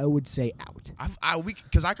 I would say out.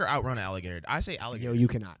 Because I could outrun an alligator. I say alligator. Yo, you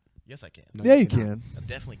cannot. Yes, I can. No, Yeah, you cannot. can. I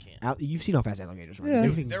definitely can. You've seen how fast alligators run. Yeah.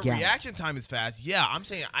 They can Their gallop. reaction time is fast. Yeah, I'm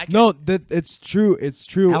saying I can. No, that it's true. It's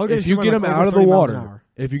true. Alligators If you can get run them like out over of the 30 miles an water, hour.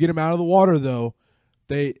 if you get them out of the water, though,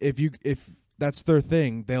 if that's their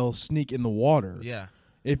thing, they'll sneak in the water. Yeah.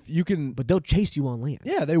 If you can, But they'll chase you on land.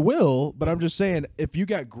 yeah, they will. But I'm just saying, if you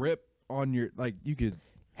got grip on your, like, you could.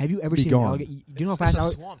 Have you ever Be seen gone. an alligator? Do you know how It's fast a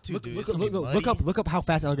alligators swamp too, look, dude. look, It's gonna be look up how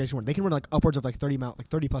fast alligators run. They can run like upwards of like 30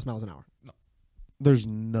 plus miles an hour. There's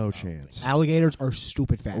no chance. Alligators are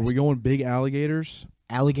stupid fast. Are we going big alligators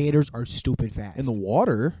Alligators are stupid fast. in the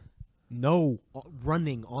water? No,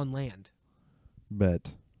 running on land.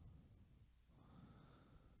 Bet.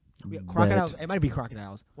 Yeah, crocodiles. It might be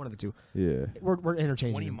crocodiles. One of the two. Yeah. We're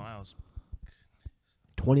interchanging. 20 them. miles.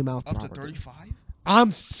 20 miles per Up hour. to 35?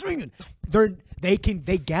 I'm swinging. They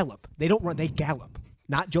gallop. They don't run. They gallop.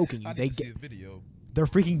 Not joking. I They need to see a video. they're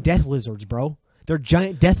freaking death lizards, bro. They're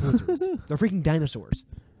giant death lizards. They're freaking dinosaurs.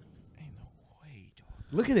 Ain't no way, dog.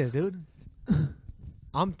 Look at this, dude.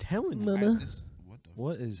 I'm telling you. What the?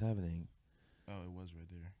 What is happening? Oh, it was right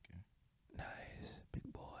there. Okay. Nice.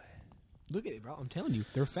 Big boy. Look at it, bro. I'm telling you,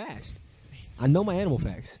 they're fast. I know my animal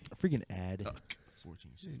facts. A freaking ad.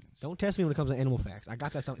 14 seconds. Don't test me when it comes to animal facts. I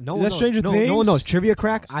got that. No Is one that knows. Stranger No one Things? knows. Trivia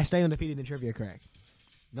crack. I stay undefeated in trivia crack.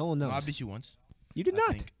 No one No, knows. I beat you once. You did I not.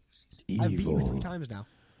 think. I beat you 3 times now.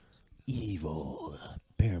 Evil.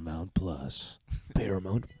 Paramount Plus.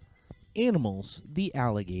 Paramount. Animals. The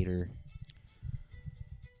alligator.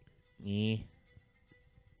 Yeah.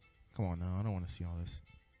 Come on now. I don't want to see all this.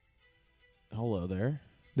 Hello there.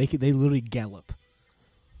 They literally gallop.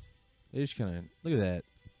 They just kind of look at that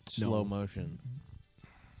slow No. motion.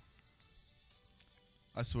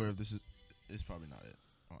 I swear if this is... It's probably not it,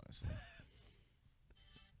 honestly.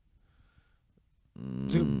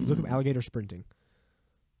 Look up alligator sprinting.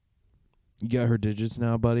 You got her digits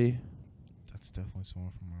now, buddy. That's definitely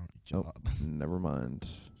someone from our Oh, job. never mind.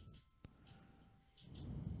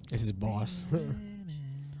 This is boss.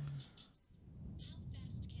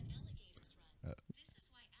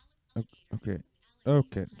 Okay.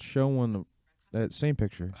 Okay. Show one. That same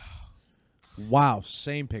picture. Wow,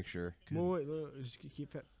 same picture. Wait, just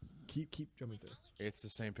keep jumping through. It's the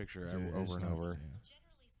same picture Dude, it's over and not- over.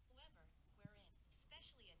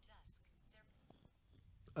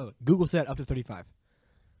 Oh, Google said up to 35.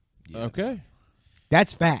 Yeah. Okay.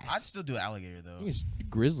 That's fast. I'd still do alligator, I though. think it's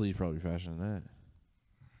Grizzly's probably faster than that.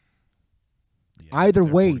 Yeah, Either they're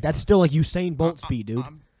way, 45. that's still like Usain Bolt speed, dude.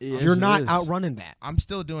 You're not outrunning that. I'm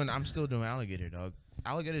still doing alligator, dog.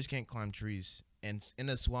 Alligators can't climb trees, and in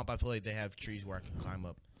the swamp, I feel like they have trees where I can climb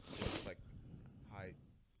up. It's like high,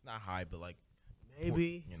 not high, but like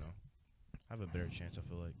Maybe. you know, I have a better chance. I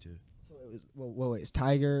feel like too. Wait, it's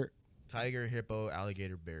tiger. Tiger, hippo,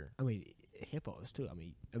 alligator, bear. I mean, hippos too. I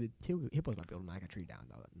mean, hippos might be able to knock a tree down,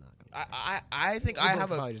 though. Not gonna lie. I think I Hippo have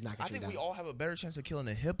could a. probably just knock a I tree think we down. all have a better chance of killing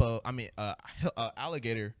a hippo. I mean,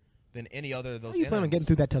 alligator than any other of How those. are you planning on getting animals.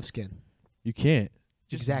 through that tough skin? You can't.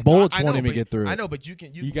 Exactly. Bullets I won't know, even but- get through I it. know, but you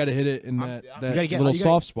can. You got to hit it in I'm- that, I'm- that You gotta get little you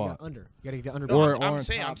soft gotta- spot. under. You gotta get the under. No, Or I'm on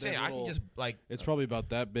saying, top, I'm saying, that I can little- just like. It's probably about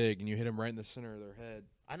that big, and you hit them right in the center of their head.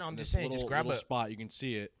 I know. I'm And just this saying, just little- grab little a spot. You can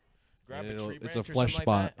see it. grab and a tree it's branch a or flesh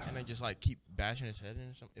something like spot. that, and then just like keep bashing his head in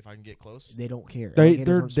or something if I can get close. They don't care. They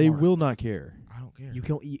Alligators aren't they smart. will not care. I don't care. You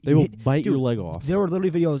can't. They will bite your leg off. There were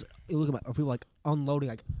literally videos. You look at of people like unloading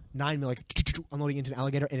like 9 mil, like unloading into an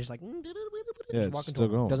alligator, and it's like Yeah, it's walking still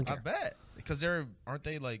toward them. going. Doesn't I care. bet because aren't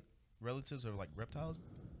they like relatives of like reptiles?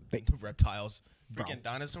 They- Reptiles, Bro. freaking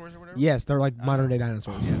dinosaurs or whatever. Yes, they're like modern day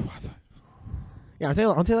dinosaurs. Yeah. Yeah,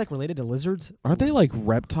 aren't they like related to lizards? Aren't they like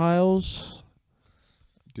reptiles?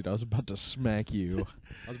 Dude, I was about to smack you.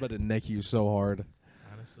 I was about to neck you so hard.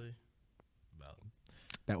 Honestly, valid.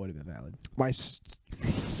 That would have been valid.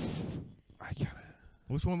 I gotta.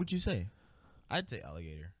 Which one would you say? I'd say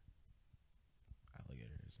alligator.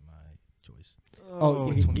 Alligator is my choice. Oh,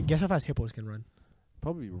 Oh, 24. guess how fast hippos can run?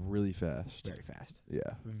 Probably really fast. Very fast. Yeah,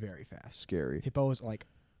 Very fast. scary. Hippos are like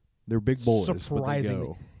They're big boys, but they Surprisingly-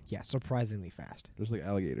 go surprisingly fast. just like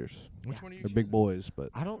alligators. Which Yeah. one are you? They're big choosing? boys, but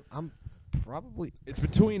I'm probably it's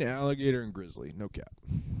between alligator and grizzly. No cap.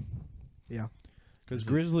 yeah. Because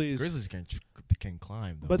grizzlies. Grizzlies can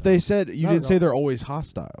climb. Though, But they said you No, didn't no. say they're always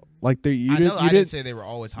hostile. Like they, you I didn't. know. You I didn't didn't say they were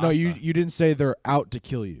always No, hostile. you didn't say they're out to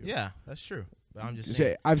kill you. Yeah, that's true. But I'm just Say,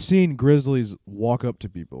 saying. I've seen grizzlies walk up to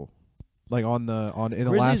people, like in Alaska, and they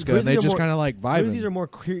grizzlies are just more- kind of like vibing. Grizzlies are more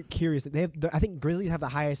curious. I think grizzlies have the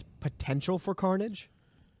highest potential for carnage.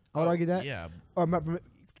 I would argue that. Yeah. Or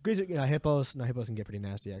grizzly, hippos. No, hippos can get pretty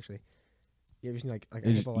nasty actually. You ever seen like a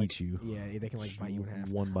They just hippo? eat you. Yeah, they can like bite you in half.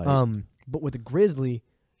 One bite. But with the grizzly,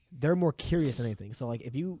 they're more curious than anything. So like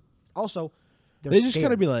if you also. They're They just scared.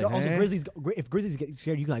 gotta be like, Also, eh? if grizzlies get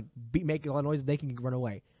scared, you can like make a lot of noise. They can run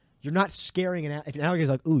away. You're not scaring if an alligator's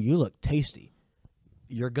like, "Ooh, you look tasty,"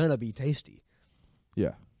 you're gonna be tasty.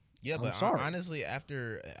 yeah. Yeah, I'm but sorry. honestly,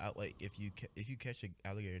 after like if you catch an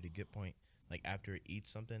alligator to get point, like after it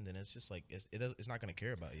eats something, then it's just like it's not gonna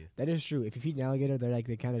care about you. That is true. If you feed an alligator, they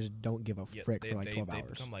kind of just don't give a Yeah, frick they, for like they, 12 they hours.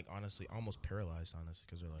 become like honestly almost paralyzed, honestly,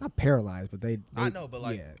 because they're like Not paralyzed, but they I know, but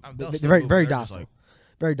like yeah. I'm They- they'll they're still very move, very they're just docile, like,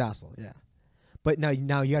 very docile. Yeah, but now you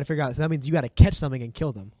got to figure out. So that means you got to catch something and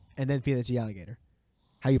kill them, and then feed it to the alligator.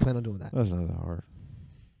 How you plan on doing that? That's not that hard.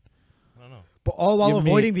 I don't know. But all while Give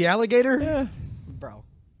me- avoiding the alligator, Yeah. bro.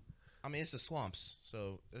 I mean, it's the swamps,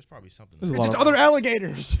 so there's probably something. There's a there. lot It's of- just other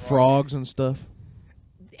alligators. Frogs and stuff.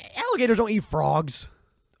 Alligators don't eat frogs.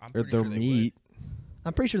 I'm Or pretty their sure they meat,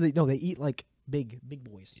 I'm pretty sure they eat like big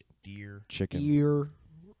boys. would. Deer, chicken. Deer,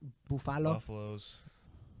 buffalo. buffaloes,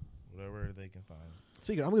 whatever they can find.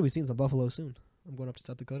 Speaking, I'm gonna be seeing some buffalo soon. I'm going up to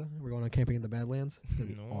South Dakota. We're going on camping in the Badlands. It's gonna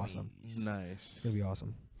be awesome. Nice. It's gonna be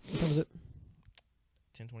awesome. What time is it?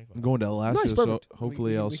 10:25. I'm going to Alaska, Nice, so perfect.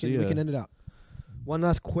 hopefully I'll see We can you. end it up. One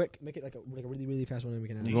last quick, make it like a really fast one, and we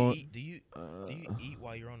can end Do it. you going- eat? Do you eat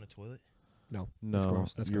while you're on the toilet? No, No, that's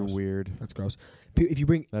gross. That's you're gross. weird. That's gross. If you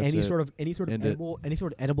bring That's any it. sort of End it.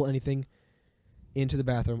 edible anything into the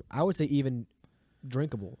bathroom, I would say even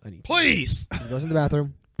drinkable anything. Please. It goes in the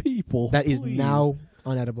bathroom. People. That is please. now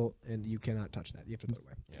unedible, and you cannot touch that. You have to throw it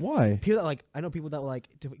away. Why? People that like, I know people that like,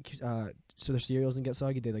 so their cereal doesn't get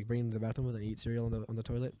soggy. They like bring it into the bathroom and eat cereal on the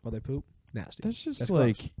toilet while they poop. Nasty. That's just That's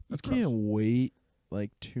like gross. you That's can't gross. wait like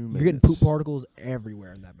 2 minutes. You're getting poop particles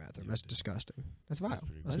everywhere in that bathroom. That's disgusting. That's vile. That's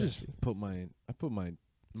pretty That's I just nasty. put my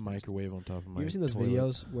microwave on top of my. You ever seen those toilet.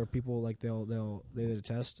 videos where people like they did a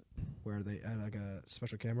test where they had like a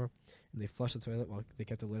special camera and they flushed the toilet while they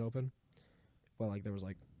kept the lid open, while like there was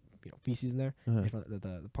like feces in there. Uh-huh. They found that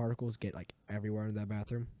the particles get like everywhere in that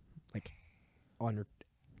bathroom, like on your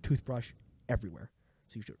toothbrush, everywhere.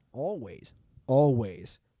 So you should always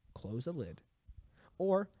close the lid,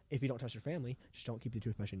 or if you don't trust your family, just don't keep the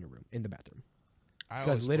toothbrush in your room in the bathroom I because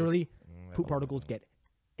always literally force- poop particles get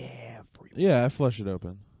everywhere. Yeah, I flush it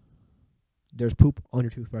open. There's poop on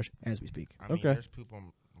your toothbrush as we speak. I mean, Okay. there's poop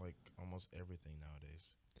on like almost everything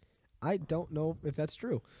nowadays. I don't know if that's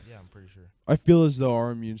true. Yeah, I'm pretty sure. I feel as though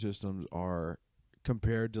our immune systems are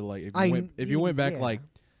compared to like if you went back yeah. like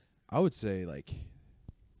I would say like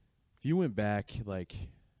if you went back like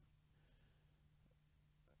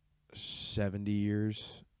 70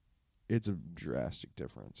 years, it's a drastic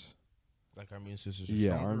difference. Like our immune system's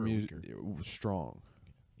Yeah, stronger our or immune weaker? it was strong.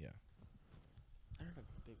 Yeah.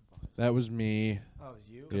 That was me. Oh, it was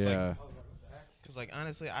you? Cause, like, Yeah. Because like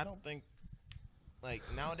honestly, I don't think like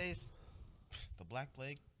nowadays the Black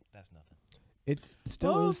Plague, that's nothing. It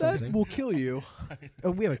still is something. will kill you.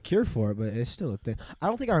 We have a cure for it, but it's still a thing. I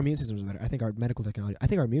don't think our immune systems are better. I think our medical technology. I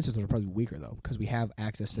think our immune systems are probably weaker though, because we have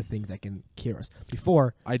access to things that can cure us.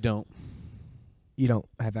 Before, I don't. You don't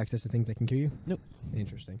have access to things that can kill you. Nope.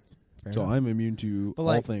 Interesting. Fair So enough. I'm immune to But, all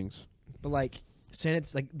like- things. But like,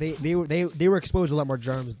 sanits like they were exposed to a lot more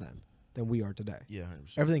germs then than we are today. Yeah,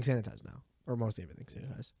 100%. Everything's sanitized now, or mostly everything's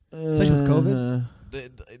sanitized. Especially with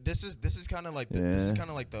COVID. This is kind of like this Yeah. is kind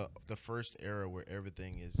of like the first era where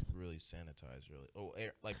everything is really sanitized. Really,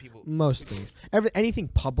 like people. Most things, anything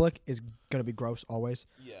public is gonna be gross always.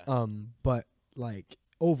 Yeah. But like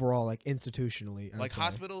overall, like institutionally, Like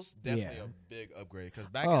hospitals, definitely Yeah. a big upgrade because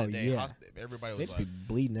back Oh, in the day, yeah. everybody they was just like, be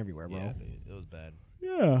bleeding everywhere, bro. yeah, it was bad.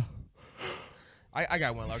 Yeah. I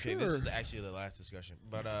got one. Okay, this is Sure. actually the last discussion.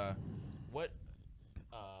 But what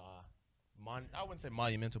I wouldn't say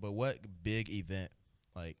monumental, but what big event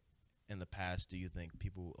like in the past do you think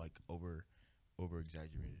people like over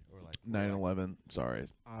exaggerated or like 9/11. Sorry.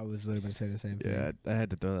 I was literally gonna say the same thing. Yeah, I had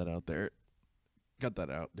to throw that out there. Cut that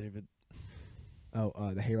out, David.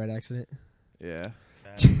 Oh, the hayride accident. Yeah.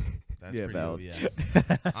 That's Yeah, pretty valid.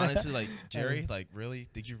 yeah. Honestly, like Jerry, like really,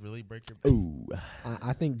 did you really break your? Ooh.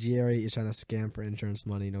 I think Jerry is trying to scam for insurance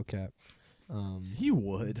money. No cap. He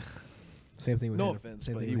would. Same thing with No Hannah- offense,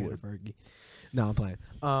 same but thing he with Hannah Fergie. No, I'm playing.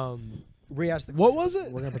 Re-ask the What was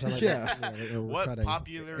it? We're gonna pretend like Yeah. we're What cutting.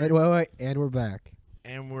 popular? And wait, and we're back.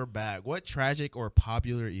 And we're back. What tragic or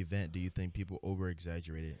popular event do you think people over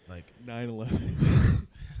exaggerated? Like 9/11.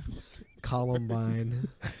 Columbine.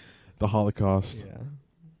 The Holocaust. Yeah.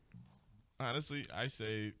 honestly, I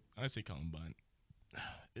say Columbine.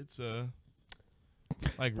 It's like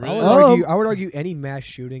I really. would argue any mass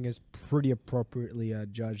shooting is pretty appropriately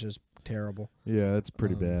judged as terrible. Yeah, it's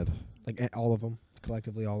pretty bad. Like all of them,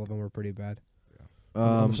 collectively, all of them are pretty bad.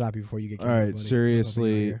 I'm stop you before you get. All killed, right, buddy.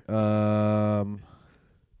 seriously.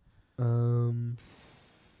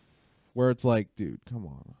 Where it's like, dude, come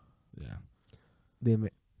on. Yeah.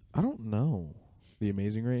 I don't know. The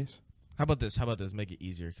Amazing Race. How about this? Make it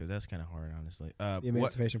easier because that's kind of hard, honestly. The What?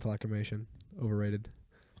 Emancipation Proclamation, overrated.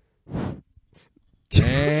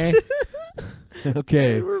 Eh.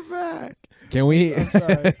 Okay. We're back. Can we? I'm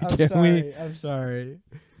sorry. Can sorry.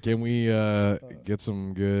 Can we get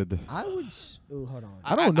some good? I would. Ooh, hold on.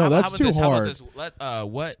 I don't know. That's too hard.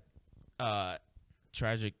 What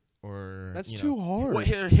tragic or That's you know, too hard. What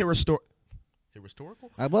historical?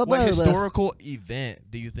 What historical event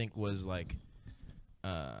do you think was like?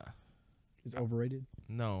 Is overrated.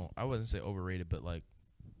 No, I wouldn't say overrated, but like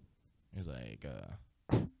it's like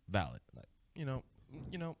valid. Like you know,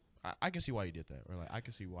 I can see why you did that, or like I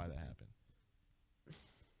can see why that happened.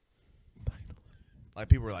 Like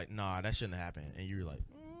people were like, "Nah, that shouldn't happen," and you were like,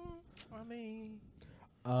 "I mean."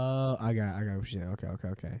 I got what you're saying.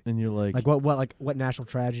 Okay. And you're like, What national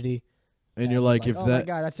tragedy? and you're like, if oh that, my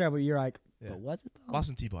god, that's terrible. You're like, Yeah. but was it though?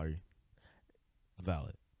 Boston Tea Party.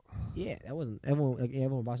 Valid. Yeah, that wasn't everyone. Like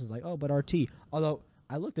everyone in Boston's like, oh, but our tea. Although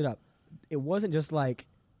I looked it up, it wasn't just like,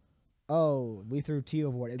 oh, we threw tea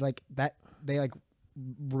overboard. It, like that, they like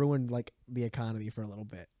ruined like the economy for a little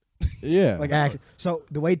bit. yeah, Like so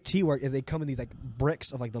the way tea worked is they come in these like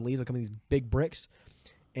bricks of like the leaves would come in these big bricks,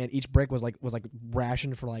 and each brick was like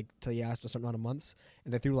rationed for like till you asked a certain amount of months,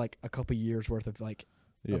 and they threw like a couple years worth of like.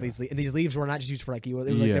 yeah. Of these and these leaves were not just used for like they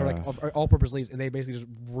were like all-purpose leaves, and they basically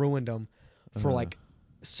just ruined them for like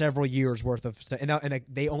several years worth of. And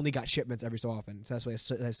they only got shipments every so often, so that's why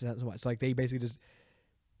that's so much. So like they basically just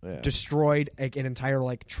Yeah. destroyed like an entire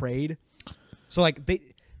like trade. So like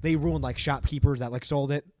they ruined like shopkeepers that like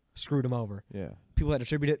sold it, screwed them over. yeah, People that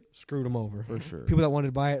distributed it, screwed them over. for sure. People that wanted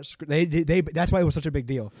to buy it, they that's why it was such a big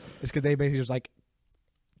deal. It's because they basically just like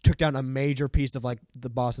took down a major piece of like the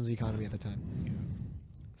Boston's economy at the time.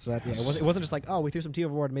 So that, yeah, it wasn't just like, oh, we threw some tea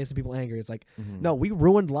overboard and made some people angry. It's like, Mhm. no, we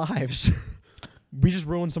ruined lives. We just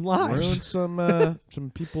ruined some lives. Ruined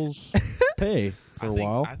some people's pay for a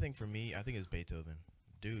while. I think for me, I think it's Beethoven.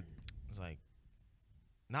 Dude, it's like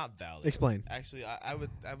not valid. Explain. Actually, I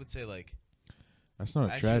would say like That's not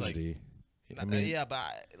a actually, like, tragedy. not, yeah, but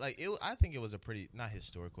I think it was a pretty not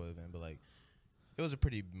historical event, but like it was a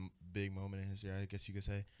pretty big moment in history. I guess you could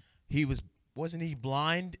say wasn't he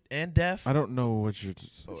blind and deaf? I don't know what you're.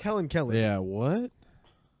 It's Helen Keller. Yeah, what?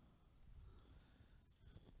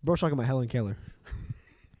 Bro's talking about Helen Keller.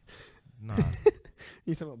 Nah.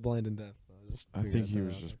 He's talking about blind and deaf. I think he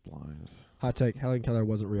was just blind. Hot take. Helen Keller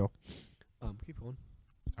wasn't real. Keep going.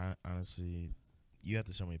 Honestly, you have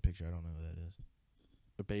to show me a picture. I don't know who that is.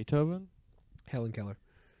 A Beethoven? Helen Keller.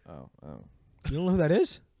 Oh. You don't know who that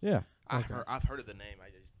is? Yeah. Okay. I've heard of the name. I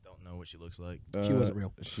just don't know what she looks like. She wasn't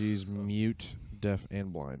real. She's mute, deaf,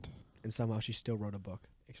 and blind. And somehow she still wrote a book.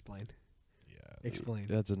 Explain. Yeah. Explain.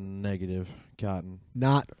 That's a negative, Cotton.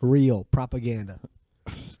 Not real. Propaganda.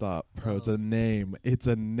 Stop, bro. It's a name. It's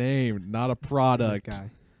a name, not a product. This guy.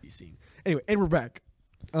 You seen. Anyway, and we're back.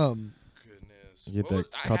 Goodness. Get What that- was-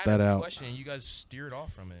 I cut had that a out. question and you guys steered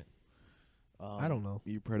off from it. I don't know.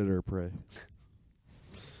 You predator or prey?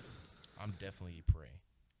 I'm definitely a prey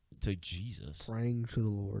to Jesus. Praying to the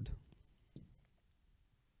Lord.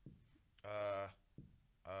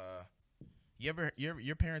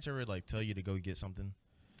 Your parents ever like tell you to go get something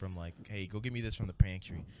from like, hey, go get me this from the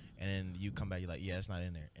pantry, and then you come back, you're like, yeah, it's not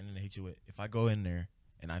in there, and then they hit you with, if I go in there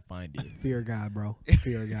and I find it, Fear God, bro.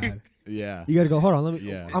 Fear God. Yeah. You got to go. Hold on. Let me.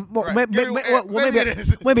 Yeah. Well, Right. Maybe it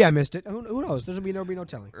is. maybe I missed it. Who knows? There'll be no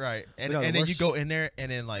telling. right? And No, the and then you worst- go in there,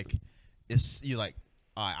 and then like, it's you like,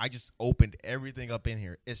 all right, I just opened everything up in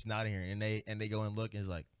here, it's not in here, and they go and look, and it's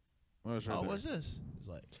like, Oh, it's right oh, there. what's this? It's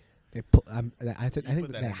like, They put. I think put that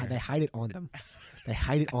in there. they hide it on them. They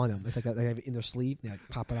hide it on them. It's like they have it in their sleeve. They like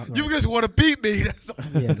pop it out. and you like, guys want to beat me? That's all.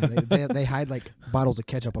 yeah, they hide like bottles of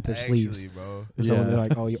ketchup up their sleeves. Actually, bro, And so when Yeah. they're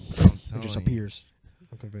like, oh, I'm it telling just you, appears.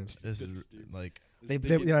 I'm convinced. This is like, They,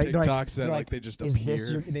 They're like, TikToks that they're like they just is this appear.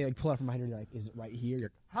 your, and they like pull out from behind you. They're like, is it right here?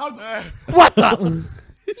 You're, what the?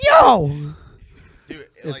 Yo! dude?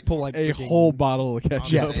 Just Like, pull like A freaking- whole bottle of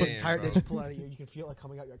ketchup. Yeah, I'm from saying, tired. They bro. just pull out of you. You can feel it like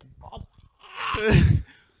coming out. You're like, oh.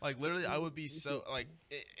 like literally, I would be so like.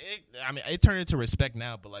 I mean, it turned into respect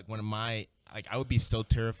now, but like when I would be so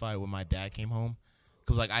terrified when my dad came home,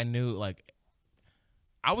 because like I knew like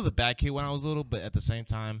I was a bad kid when I was little, but at the same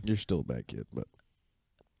time, You're still a bad kid, but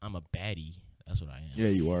I'm a baddie. That's what I am. yeah,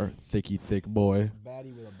 you are. Thicky, thick boy.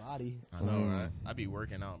 Baddie with a body. I know, right? I be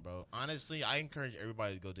working out, bro. Honestly, I encourage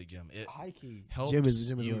everybody to go to the gym. It High key. helps Gym is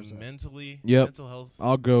you where it's at. mentally. Yep. Mental health.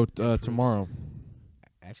 I'll go Improves. tomorrow.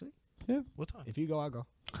 Actually, What time? if you go, I'll go.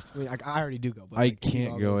 I mean, I already do go. But I like, if you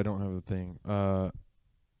can't I'll go. I don't have the thing. I'll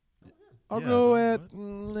Yeah, go no, at.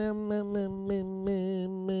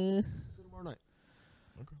 Tomorrow night.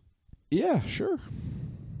 Yeah, sure.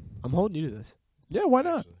 I'm holding you to this. Yeah, why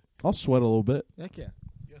not? Actually. I'll sweat a little bit. Heck yeah.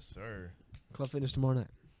 Yes, sir. Club Fitness tomorrow night.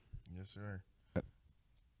 Yes, sir.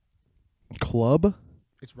 Club?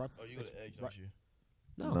 It's right. Oh, you go it's to Edge, right- don't you?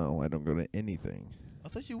 No. I don't go to anything. I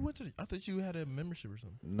thought you went to. I thought you had a membership or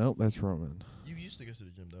something. Nope, that's Roman. You used to go to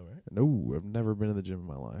the gym though, right? No, I've never been to the gym in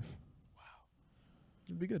my life.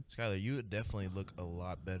 It'd be good. Skylar, you would definitely look a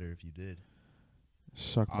lot better if you did.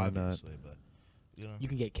 Suck my nut. Obviously, but you know, You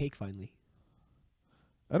can get cake finally.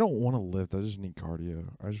 I don't want to lift. I just need cardio.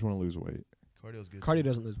 I just want to lose weight. cardio's good. Cardio too.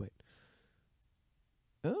 doesn't lose weight.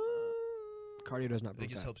 Cardio does not burn It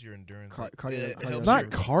just fat. helps your endurance. Car- like, cardio- it cardio helps Not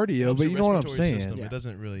your- cardio, helps but your you know what I'm respiratory saying. system. Yeah. It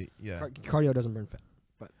doesn't really. Yeah. Cardio doesn't burn fat.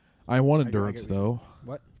 I want I get what endurance you're saying. though.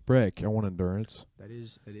 What? Brick, I want endurance. That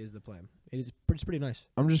is the plan. It's pretty nice.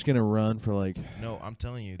 I'm just gonna run for like No, I'm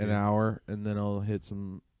telling you, an dude. hour, and then I'll hit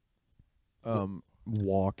some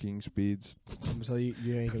walking speeds. I'm gonna tell you,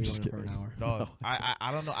 you ain't gonna be Just running for an kidding. hour. Dog,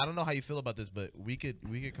 I don't know how you feel about this, but we could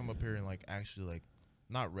come up here and like actually like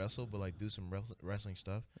not wrestle, but like do some wrestling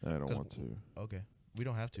stuff. I don't 'Cause- want to. Okay, we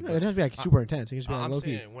don't have to. No, but it doesn't have to be like super intense. It can just be like I'm low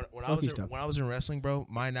key. saying when Low-key stuff. I was in wrestling, bro,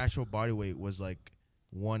 my natural body weight was like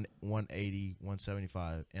 180,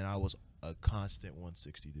 175, and I was a constant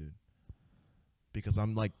 160, dude. Because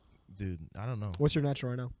I'm like, dude, I don't know, What's your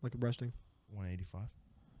natural right now? Like resting? 185.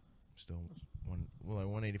 Still like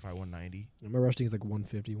 185, 190. My resting is like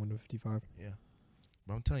 150, 155. Yeah,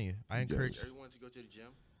 but I'm telling you, I encourage Yes. everyone to go to the gym.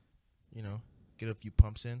 You know, get a few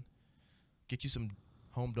pumps in, get you some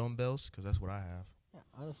home dumbbells, because that's what I have. Yeah,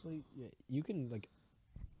 honestly, yeah, you can like,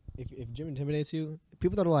 if gym intimidates you,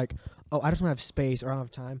 people that are like, oh, I just don't have space or I don't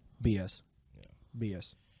have time. BS. Yeah.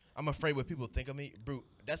 BS. I'm afraid what people think of me, bro.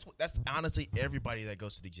 That's honestly everybody that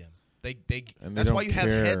goes to the gym. They And they that's why don't you have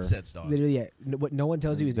care. headsets, dog. Literally, yeah. What no one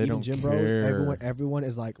tells you is They even don't gym bros. care. Everyone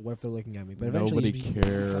is like, what if they're looking at me? But eventually, Nobody you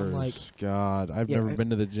cares. become like, God, I've Yeah, never been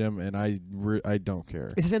to the gym, and I don't care.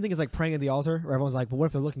 it's the same thing as like praying at the altar, where everyone's like, but what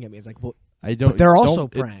if they're looking at me? It's like, well, I don't. but they're also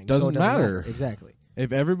don't- praying. It so doesn't matter. Exactly.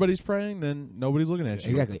 If everybody's praying, then nobody's looking at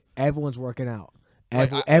you. Exactly. Everyone's working out.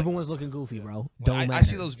 Like, Everyone's looking goofy, bro. Don't matter. I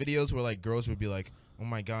see those videos where like girls would be like, "Oh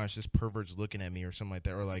my gosh, this pervert's looking at me" or something like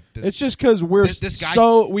that, or like this. It's just because we're This guy-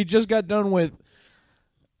 so. We just got done with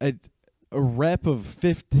a rep of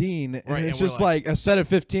 15, and Right, it's and we're just like a set of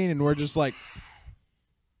 15, and we're just like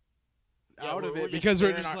Yeah, out of we're it because we're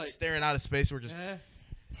staring just out- like. staring out of space. We're just,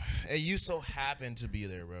 and you so happen to be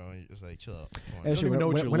there, bro. And you're just like, chill out. Come on. Actually, even know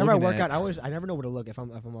what you're whenever I looking work at. out, I never know where to look if I'm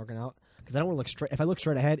working out because I don't want to look straight. If I look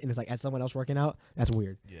straight ahead and it's like at someone else working out, that's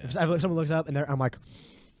weird. Yeah. If someone looks up and I'm like,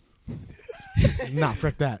 nah,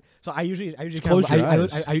 frick that. So I usually Close kind your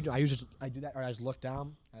of, eyes. I do that or I just look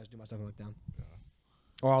down. I just do my stuff and look down.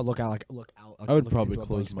 Or I'll look out. Like, I would look probably into a blank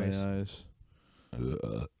close my space. eyes.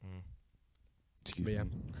 Excuse But yeah. me.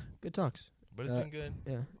 Good talks. But it's been good.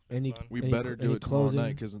 Yeah. Any Fun. We any better cl- do any it tomorrow closing?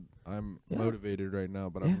 night because I'm Yeah. motivated right now,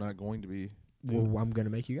 but Yeah. I'm not going to be Well, I'm gonna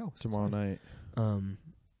make you go tomorrow night.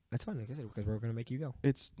 That's fine, like I said, because we're gonna make you go.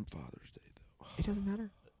 It's Father's Day though. It doesn't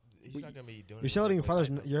matter. He's not gonna be doing. You're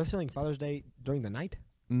celebrating Father's Day during the night.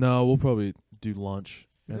 No, we'll probably do lunch,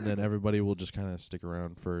 and then everybody will just kind of stick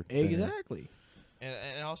around for dinner. Exactly.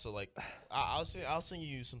 And also like I'll send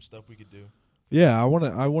you some stuff we could do. Yeah, I want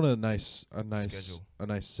a nice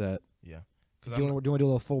Schedule. set. Yeah. Do you want to do a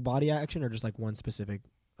little full body action or just like one specific,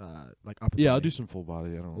 like upper? Yeah, I'll body? do some full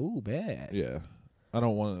body. I don't. Ooh, bad. Yeah, I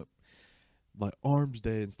don't want to like arms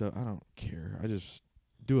day and stuff. I don't care. I just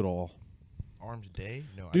do it all. Arms day?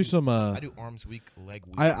 No. Do some. I do arms week, leg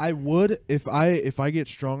week. I would if I get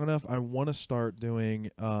strong enough. I want to start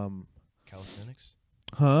doing Calisthenics.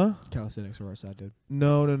 Huh? Calisthenics are our side, dude.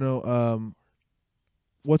 No.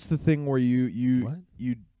 What's the thing where you What?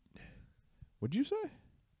 What'd you say?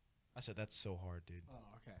 I said that's so hard, dude. Oh,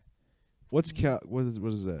 okay. What's what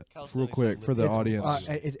is that? Real Calisthenics quick are for the It's, audience.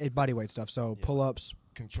 it's body weight stuff. So Yeah. pull-ups.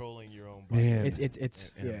 Controlling your own body. Man.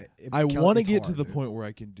 It's And- yeah. I want to it's get to hard, the dude. point where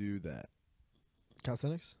I can do that,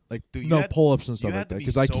 Calisthenics. like Dude, you no have- pull-ups and You stuff have like to that, be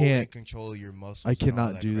because I so in can't. control your muscles. I and all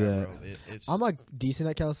cannot that do crap, that. bro. It's I'm like decent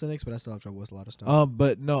at calisthenics, but I still have trouble with a lot of stuff.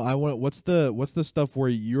 But no, I want. What's the stuff where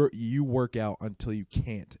you work out until you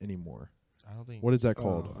can't anymore? I don't think. What is that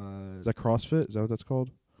called? Is that CrossFit? Is that what that's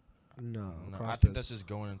called? no, No, I CrossFit. think that's just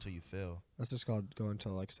going until you fail. That's just called going to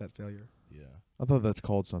like set failure. Yeah. I thought that's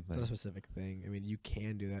called It's not something. a specific thing. I mean, you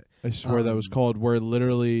can do that. I swear that was Um, called where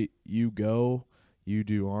literally you go, you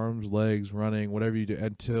do arms, legs, running, whatever you do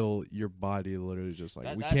until your body literally is just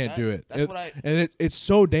like we can't do it. That's what I. And it's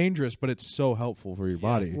so dangerous, but it's so helpful for your Yeah.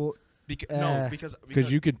 body Well, Because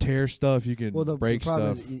because you can tear stuff, you can the break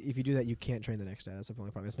problem stuff. is if you do that, you can't train the next day. That's the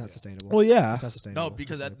only problem. It's not sustainable. Well, yeah, It's not sustainable. No,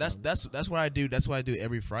 because the only that's problem. what I do. That's what I do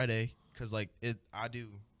every Friday. Cause like I do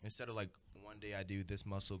instead of like one day I do this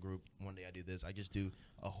muscle group, one day I do this. I just do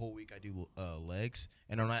a whole week. I do legs,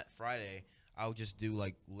 and on that Friday I'll just do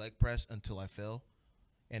like leg press until I fail.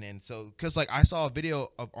 And then so cause like I saw a video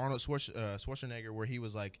of Arnold Schwarzenegger where he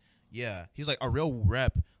was like, yeah, he's like a real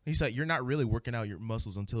rep. He's like, you're not really working out your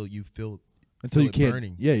muscles until you feel until you it can't.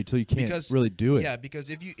 burning. Yeah, until you can't Because- really do it. Yeah, because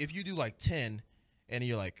if you do like 10 and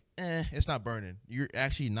you're like, it's not burning. You're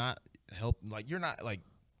actually not you're not like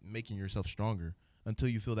making yourself stronger until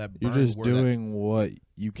you feel that burn. You're just where that- doing what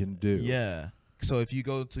you can do. Yeah. So if you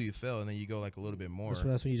go until you fail and then you go like a little bit more.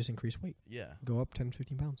 That's when you just increase weight. Yeah. Go up 10,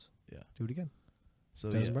 15 pounds. Yeah. Do it again. So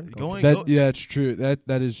Doesn't yeah. burn. Yeah, it's true. That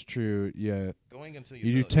is true. Yeah. Going until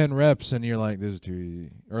You do fail, 10 reps and you're like, this is too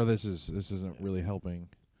easy, or this isn't really helping,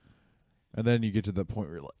 and then you get to the point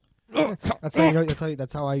where you're like,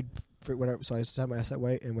 That's how I. Whatever. So I set my set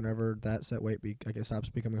weight, and whenever that set weight stops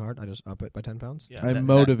becoming hard, I just up it by 10 pounds. Yeah, I'm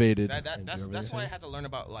motivated. That's why I had to learn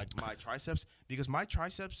about like my triceps, because my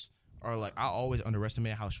triceps are like, I always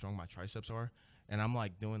underestimate how strong my triceps are, and I'm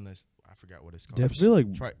like doing this. I forgot what it's called. Dips?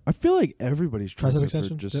 I feel like everybody's Tricep triceps are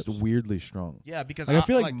extension? just Dips? weirdly strong. Yeah, because Like I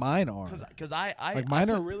feel like mine are. because I Like mine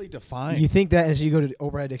are really defined. You think that as you go to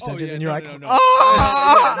overhead extension, yeah, and you're no, like, no, no.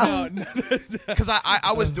 "Ah!" Because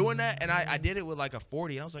I was doing that and I did it with like a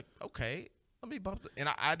 40 and I was like, okay, let me bump and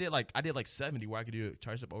I did like 70 where I could do a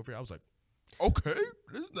tricep over here. I was like, okay,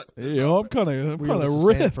 this is not, Yo, I'm kind Were you of able to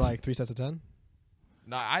sustain it ripped. for like 3 sets of 10.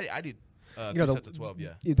 no, I did You 3 know, sets of 12.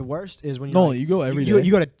 Yeah, The worst is when you No, like, you go every you, day.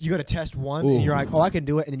 you go to test one, Ooh. and you're like, oh, I can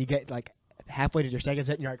do it, and then you get like halfway to your second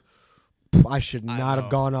set, and you're like, "Pff, I should I not have know.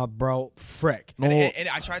 gone up, bro. Frick. and, No. and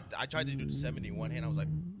I tried to do 70 one hand. I was like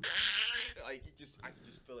I could just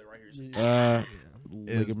feel it right here. It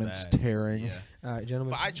was Ligaments bad. tearing. Yeah, All right,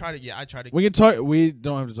 gentlemen. but I tried to. We can talk. We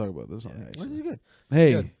don't have to talk about this on Yeah. here. This is good.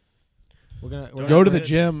 Hey, Good. We're gonna go to the gonna-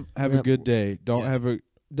 gym. Have we're a good day. Don't Yeah. have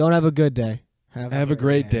have a good day. a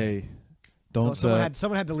great day. Don't.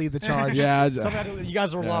 Someone had to lead the charge. Yeah. Someone had to, you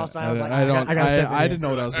guys were lost. I was like, I don't. I gotta step in I here. didn't know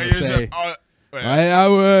what I was Hey, going to here's say. your- wait. I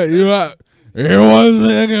would. You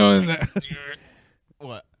wasn't doing that.